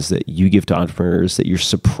recommendations that you give to entrepreneurs that you're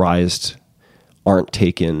surprised aren't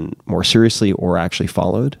taken more seriously or actually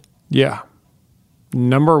followed? Yeah.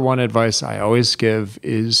 Number one advice I always give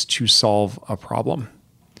is to solve a problem.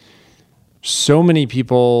 So many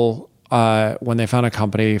people, when they found a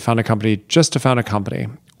company just to found a company,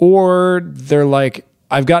 or they're like,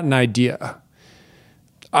 I've got an idea.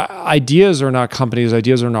 Ideas are not companies.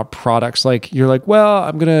 Ideas are not products. Like, you're like, well,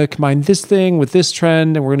 I'm going to combine this thing with this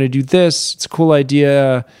trend, and we're going to do this. It's a cool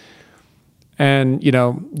idea. And,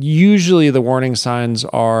 usually the warning signs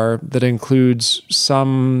are that it includes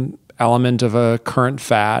some element of a current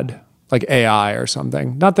fad, like AI or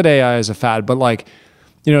something. Not that AI is a fad, but like,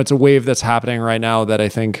 it's a wave that's happening right now that I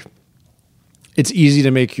think it's easy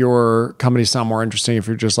to make your company sound more interesting if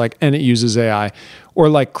you're just like, and it uses AI, or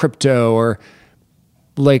like crypto, or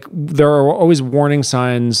like, there are always warning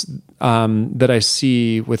signs that I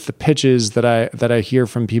see with the pitches that I hear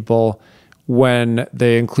from people when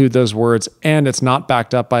they include those words, and it's not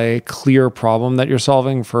backed up by a clear problem that you're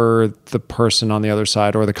solving for the person on the other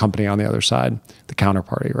side, or the company on the other side, the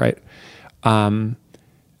counterparty, right?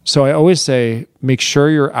 So I always say, make sure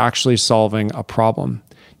you're actually solving a problem.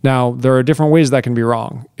 Now, there are different ways that can be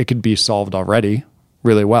wrong. It could be solved already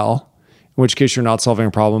really well, in which case you're not solving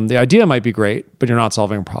a problem. The idea might be great, but you're not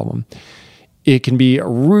solving a problem. It can be a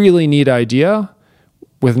really neat idea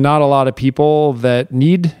with not a lot of people that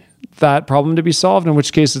need that problem to be solved, in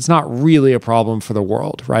which case it's not really a problem for the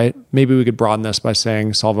world, right? Maybe we could broaden this by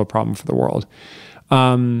saying solve a problem for the world.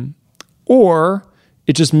 Or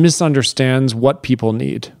it just misunderstands what people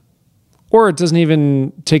need. Or it doesn't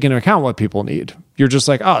even take into account what people need. You're just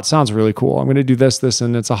like, oh, it sounds really cool. I'm going to do this,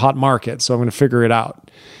 and it's a hot market, so I'm going to figure it out.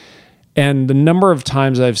 And the number of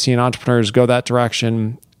times I've seen entrepreneurs go that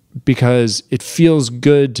direction because it feels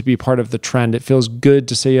good to be part of the trend. It feels good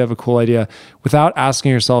to say you have a cool idea without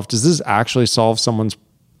asking yourself, does this actually solve someone's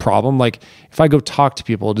problem? Like, if I go talk to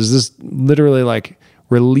people, does this literally like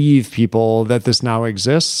relieve people that this now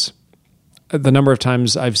exists? The number of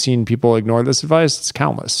times I've seen people ignore this advice, it's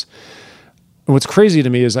countless. And what's crazy to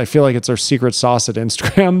me is I feel like it's our secret sauce at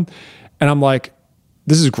Instagram. And I'm like,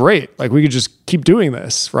 this is great. Like, we could just keep doing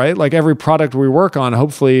this, right? Like, every product we work on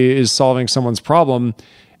hopefully is solving someone's problem.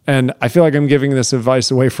 And I feel like I'm giving this advice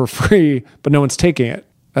away for free, but no one's taking it.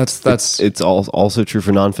 It's also true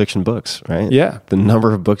for nonfiction books, right? Yeah. The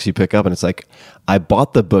number of books you pick up, and it's like, I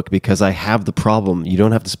bought the book because I have the problem. You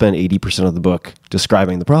don't have to spend 80% of the book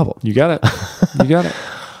describing the problem. You got it. You got it.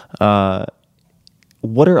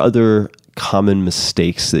 What are other common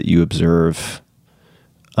mistakes that you observe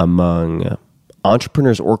among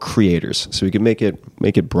entrepreneurs or creators? So we can make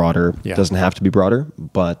it broader. Yeah. It doesn't have to be broader,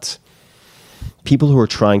 but people who are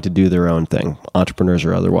trying to do their own thing, entrepreneurs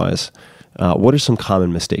or otherwise. What are some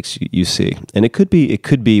common mistakes you see? And it could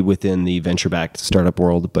be within the venture-backed startup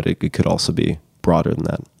world, but it could also be broader than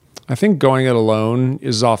that. I think going it alone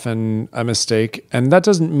is often a mistake. And that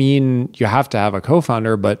doesn't mean you have to have a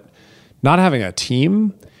co-founder, but not having a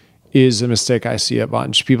team is a mistake I see a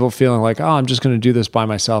bunch. People feeling like, oh, I'm just going to do this by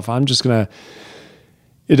myself. I'm just going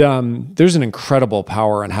to... there's an incredible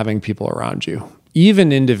power in having people around you.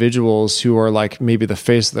 Even individuals who are like maybe the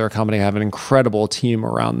face of their company have an incredible team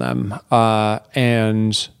around them.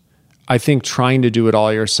 And I think trying to do it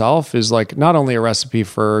all yourself is like not only a recipe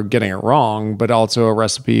for getting it wrong, but also a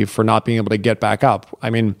recipe for not being able to get back up. I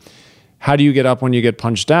mean, how do you get up when you get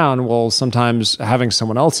punched down? Well, sometimes having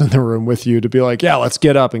someone else in the room with you to be like, yeah, let's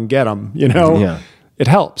get up and get them, Yeah. It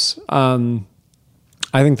helps. I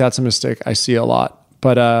think that's a mistake I see a lot.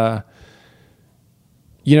 But,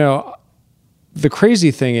 the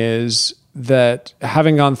crazy thing is that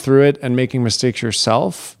having gone through it and making mistakes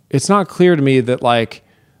yourself, it's not clear to me that like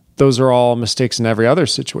those are all mistakes in every other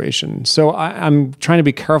situation. So I'm trying to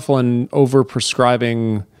be careful in over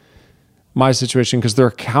prescribing my situation because there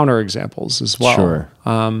are counterexamples as well. Sure.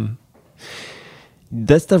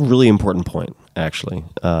 That's the really important point, actually,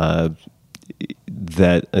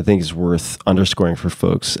 that I think is worth underscoring for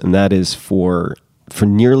folks, and that is for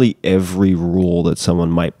nearly every rule that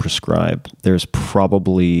someone might prescribe, there's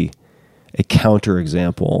probably a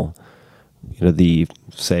counterexample, the,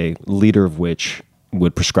 say, leader of which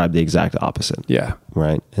would prescribe the exact opposite. Yeah.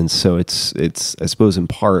 Right. And so it's I suppose in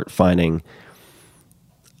part finding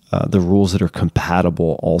the rules that are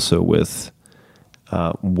compatible also with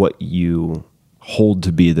what you hold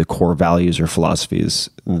to be the core values or philosophies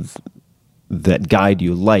that guide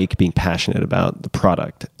you, like being passionate about the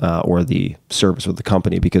product or the service or the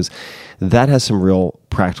company, because that has some real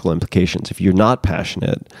practical implications. If you're not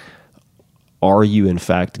passionate, are you in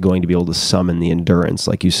fact going to be able to summon the endurance,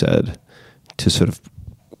 like you said, to sort of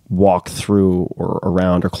walk through or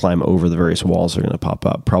around or climb over the various walls that are going to pop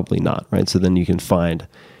up? Probably not, right? So then you can find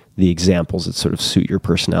the examples that sort of suit your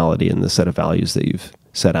personality and the set of values that you've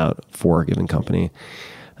set out for a given company.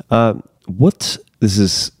 This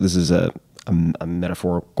is a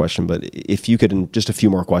metaphor question, but if you could, in just a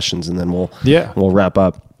few more questions, and then we'll wrap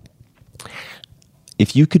up.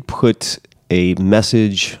 If you could put a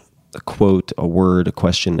message, a quote, a word, a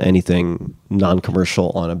question, anything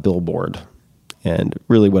non-commercial on a billboard, and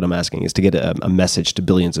really what I'm asking is to get a message to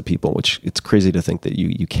billions of people, which it's crazy to think that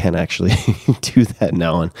you can actually do that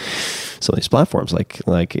now on some of these platforms like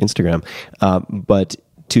Instagram. But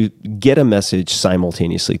to get a message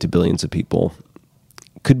simultaneously to billions of people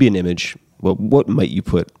could be an image. Well, what might you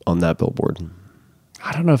put on that billboard?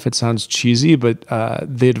 I don't know if it sounds cheesy, but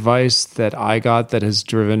the advice that I got that has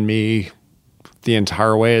driven me the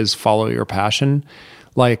entire way is follow your passion.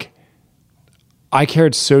 Like, I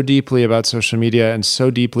cared so deeply about social media and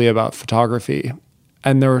so deeply about photography.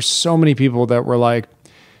 And there were so many people that were like,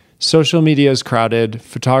 social media is crowded,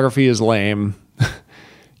 photography is lame.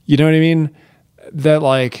 You know what I mean? That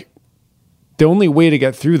like, the only way to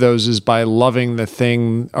get through those is by loving the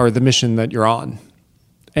thing or the mission that you're on.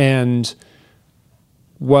 And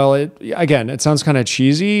well, it sounds kind of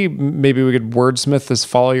cheesy. Maybe we could wordsmith this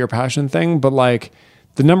follow your passion thing, but like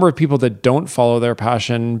the number of people that don't follow their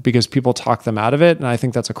passion because people talk them out of it, and I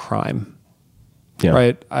think that's a crime. Yeah.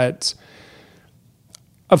 Right?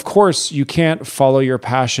 Of course, you can't follow your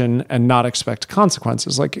passion and not expect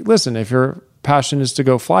consequences. Like, listen, if your passion is to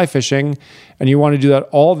go fly fishing and you want to do that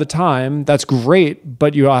all the time, that's great,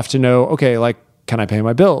 but you have to know, okay, like, can I pay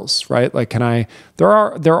my bills, right? Like,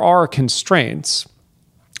 there are constraints,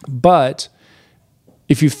 but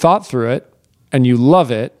if you've thought through it and you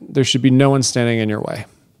love it, there should be no one standing in your way.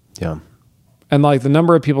 Yeah. And like the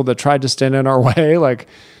number of people that tried to stand in our way, like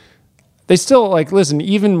they still like, listen,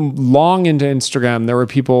 even long into Instagram, there were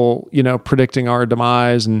people, predicting our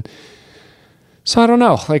demise. And so I don't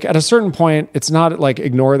know, like at a certain point, it's not like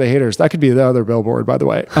ignore the haters. That could be the other billboard, by the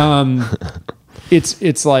way.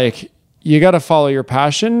 It's like, you got to follow your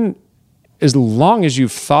passion. As long as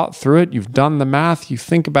you've thought through it, you've done the math, you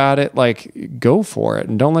think about it, like go for it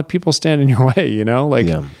and don't let people stand in your way,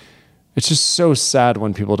 It's just so sad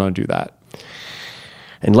when people don't do that.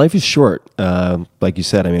 And life is short. Like you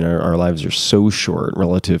said, I mean, our lives are so short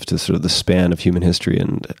relative to sort of the span of human history.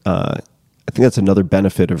 And I think that's another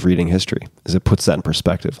benefit of reading history, is it puts that in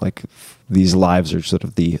perspective. Like these lives are sort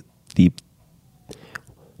of the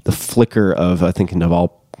flicker of, I think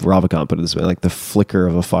Naval Ravikant put it this way, like the flicker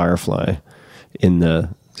of a firefly in the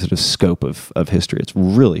sort of scope of history. It's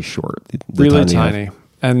really short. Really tiny.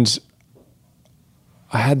 And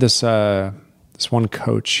I had this one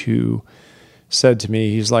coach who said to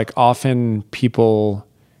me, he's like, often people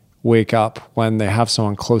wake up when they have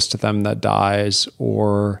someone close to them that dies,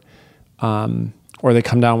 or they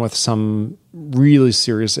come down with some really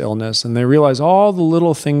serious illness and they realize all the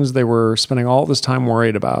little things they were spending all this time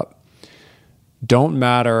worried about don't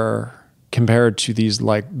matter compared to these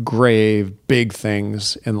like grave, big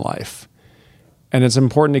things in life. And it's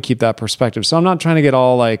important to keep that perspective. So I'm not trying to get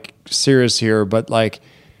all like serious here, but like,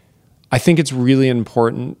 I think it's really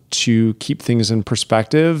important to keep things in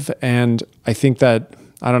perspective. And I think that,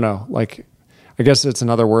 I don't know, like, I guess it's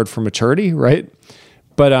another word for maturity, right?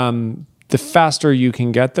 But the faster you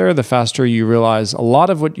can get there, the faster you realize a lot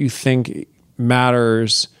of what you think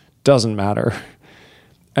matters doesn't matter.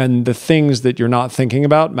 And the things that you're not thinking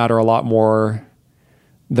about matter a lot more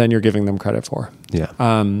than you're giving them credit for. Yeah.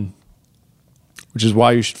 Which is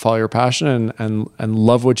why you should follow your passion and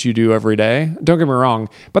love what you do every day. Don't get me wrong.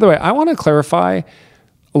 By the way, I want to clarify,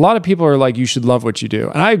 a lot of people are like, you should love what you do.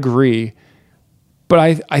 And I agree.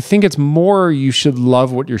 But I think it's more you should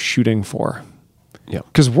love what you're shooting for. Yeah.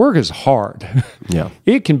 Because work is hard. Yeah.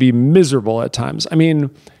 It can be miserable at times. I mean,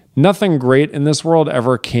 nothing great in this world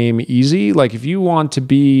ever came easy. Like if you want to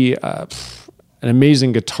be an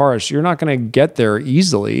amazing guitarist, you're not going to get there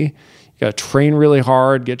easily. You got to train really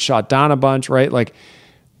hard, get shot down a bunch, right? Like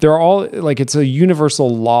they're all like, it's a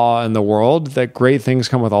universal law in the world that great things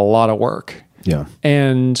come with a lot of work. Yeah.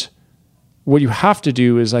 And what you have to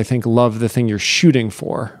do is, I think, love the thing you're shooting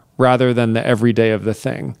for rather than the everyday of the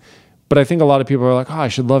thing. But I think a lot of people are like, oh, I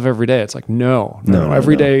should love every day. It's like, no.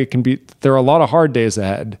 Every day can be, there are a lot of hard days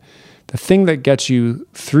ahead. The thing that gets you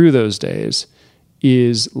through those days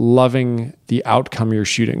is loving the outcome you're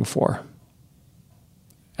shooting for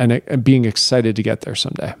and being excited to get there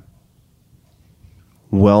someday.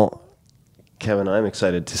 Well, Kevin, I'm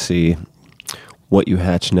excited to see what you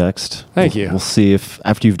hatch next. Thank you. We'll see if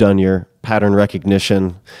after you've done your pattern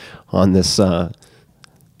recognition on this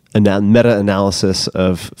meta-analysis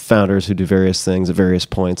of founders who do various things at various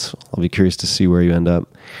points, I'll be curious to see where you end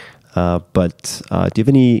up. But do you have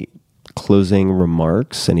any closing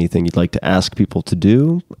remarks? Anything you'd like to ask people to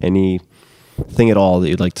do? Anything at all that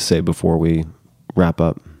you'd like to say before we wrap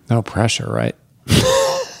up? No pressure, right?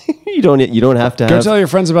 You don't have to Go have. tell your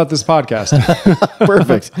friends about this podcast.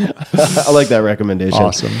 Perfect. I like that recommendation.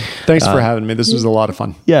 Awesome. Thanks for having me. This was a lot of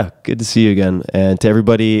fun. Yeah, good to see you again. And to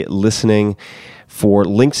everybody listening, for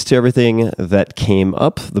links to everything that came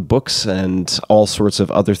up, the books and all sorts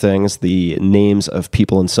of other things, the names of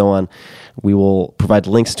people and so on, we will provide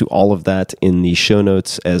links to all of that in the show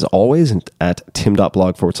notes as always at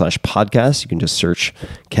tim.blog/podcast. You can just search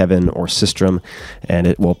Kevin or Systrom and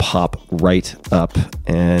it will pop right up.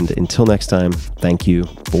 And until next time, thank you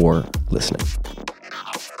for listening.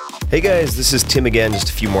 Hey guys, this is Tim again. Just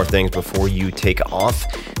a few more things before you take off.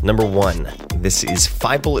 Number one, this is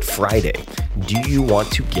 5 Bullet Friday. Do you want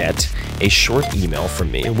to get a short email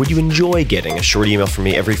from me? Would you enjoy getting a short email from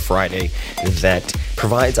me every Friday that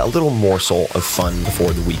provides a little morsel of fun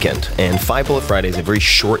before the weekend? And 5 Bullet Friday is a very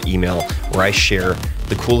short email where I share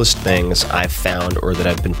the coolest things I've found or that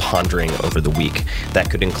I've been pondering over the week. That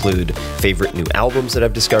could include favorite new albums that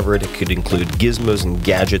I've discovered. It could include gizmos and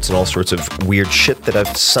gadgets and all sorts of weird shit that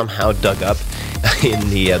I've somehow dug up in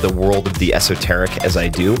the world of the esoteric as I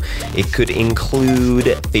do. It could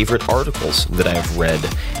include favorite articles that I've read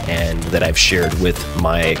and that I've shared with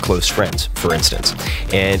my close friends, for instance.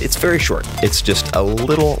 And it's very short. It's just a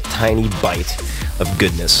little tiny bite of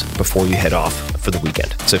goodness before you head off for the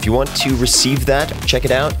weekend. So if you want to receive that, check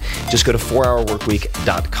it out. Just go to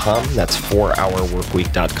 4hourworkweek.com. That's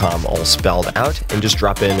 4hourworkweek.com, all spelled out, and just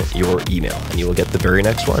drop in your email and you will get the very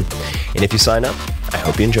next one. And if you sign up, I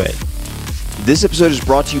hope you enjoy it. This episode is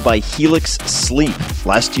brought to you by Helix Sleep.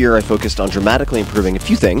 Last year, I focused on dramatically improving a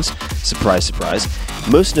few things. Surprise, surprise.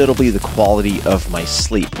 Most notably, the quality of my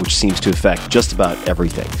sleep, which seems to affect just about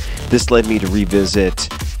everything. This led me to revisit,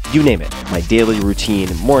 you name it, my daily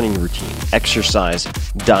routine, morning routine, exercise,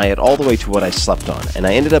 diet, all the way to what I slept on. And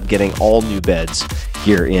I ended up getting all new beds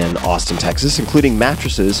here in Austin, Texas, including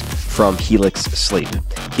mattresses from Helix Sleep.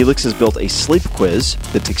 Helix has built a sleep quiz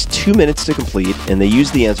that takes 2 minutes to complete, and they use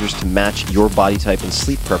the answers to match your body type and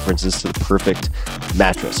sleep preferences to the perfect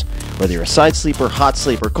mattress. Whether you're a side sleeper, hot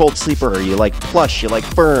sleeper, cold sleeper, or you like plush, you like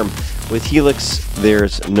firm, with Helix,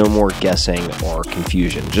 there's no more guessing or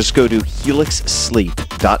confusion. Just go to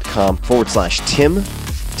helixsleep.com/Tim,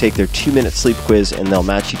 take their 2-minute sleep quiz, and they'll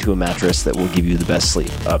match you to a mattress that will give you the best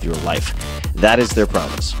sleep of your life. That is their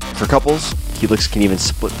promise. For couples, Helix can even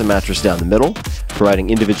split the mattress down the middle, providing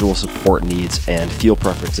individual support needs and feel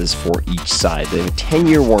preferences for each side. They have a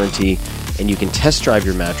 10-year warranty, and you can test drive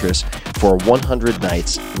your mattress for 100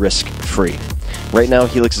 nights risk-free. Right now,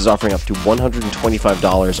 Helix is offering up to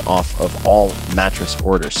 $125 off of all mattress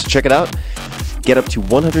orders. So check it out. Get up to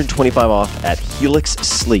 $125 off at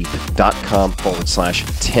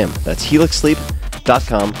helixsleep.com/Tim. That's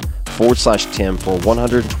helixsleep.com/Tim for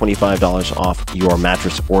 $125 off your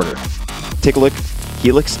mattress order. Take a look,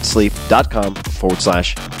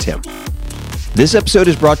 helixsleep.com/Tim. This episode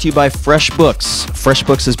is brought to you by FreshBooks.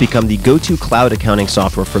 FreshBooks has become the go-to cloud accounting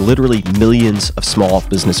software for literally millions of small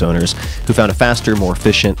business owners who found a faster, more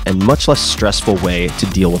efficient, and much less stressful way to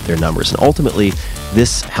deal with their numbers. And ultimately,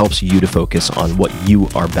 this helps you to focus on what you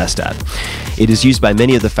are best at. It is used by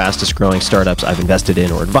many of the fastest growing startups I've invested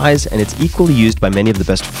in or advised, and it's equally used by many of the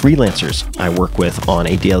best freelancers I work with on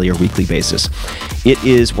a daily or weekly basis. It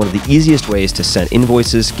is one of the easiest ways to send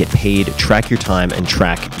invoices, get paid, track your time, and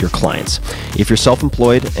track your clients. If you're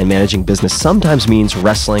self-employed and managing business sometimes means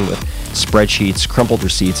wrestling with spreadsheets, crumpled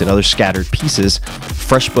receipts, and other scattered pieces,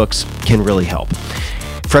 FreshBooks can really help.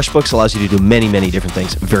 FreshBooks allows you to do many, many different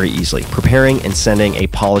things very easily. Preparing and sending a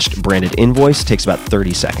polished branded invoice takes about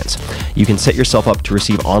 30 seconds. You can set yourself up to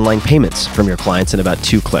receive online payments from your clients in about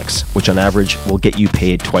 2 clicks, which on average will get you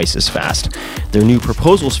paid twice as fast. Their new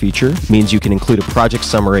proposals feature means you can include a project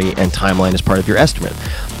summary and timeline as part of your estimate.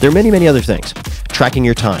 There are many, many other things. Tracking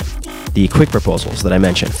your time. The quick proposals that I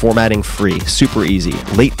mentioned, formatting free, super easy,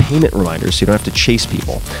 late payment reminders so you don't have to chase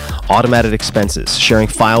people, automated expenses, sharing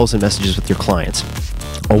files and messages with your clients,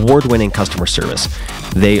 award-winning customer service.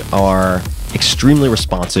 They are extremely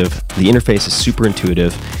responsive, the interface is super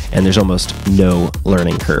intuitive, and there's almost no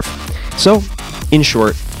learning curve. So, in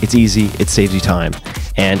short, it's easy, it saves you time.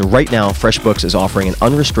 And right now, FreshBooks is offering an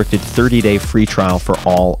unrestricted 30-day free trial for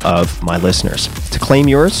all of my listeners. To claim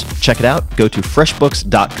yours, check it out. Go to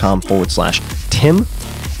freshbooks.com/Tim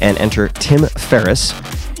and enter Tim Ferriss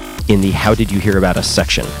in the How Did You Hear About Us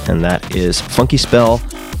section. And that is funky spell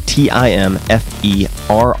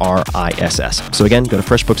TIMFERRISS. So again, go to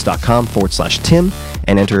freshbooks.com/Tim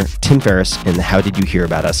and enter Tim Ferriss in the How Did You Hear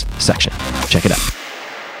About Us section. Check it out.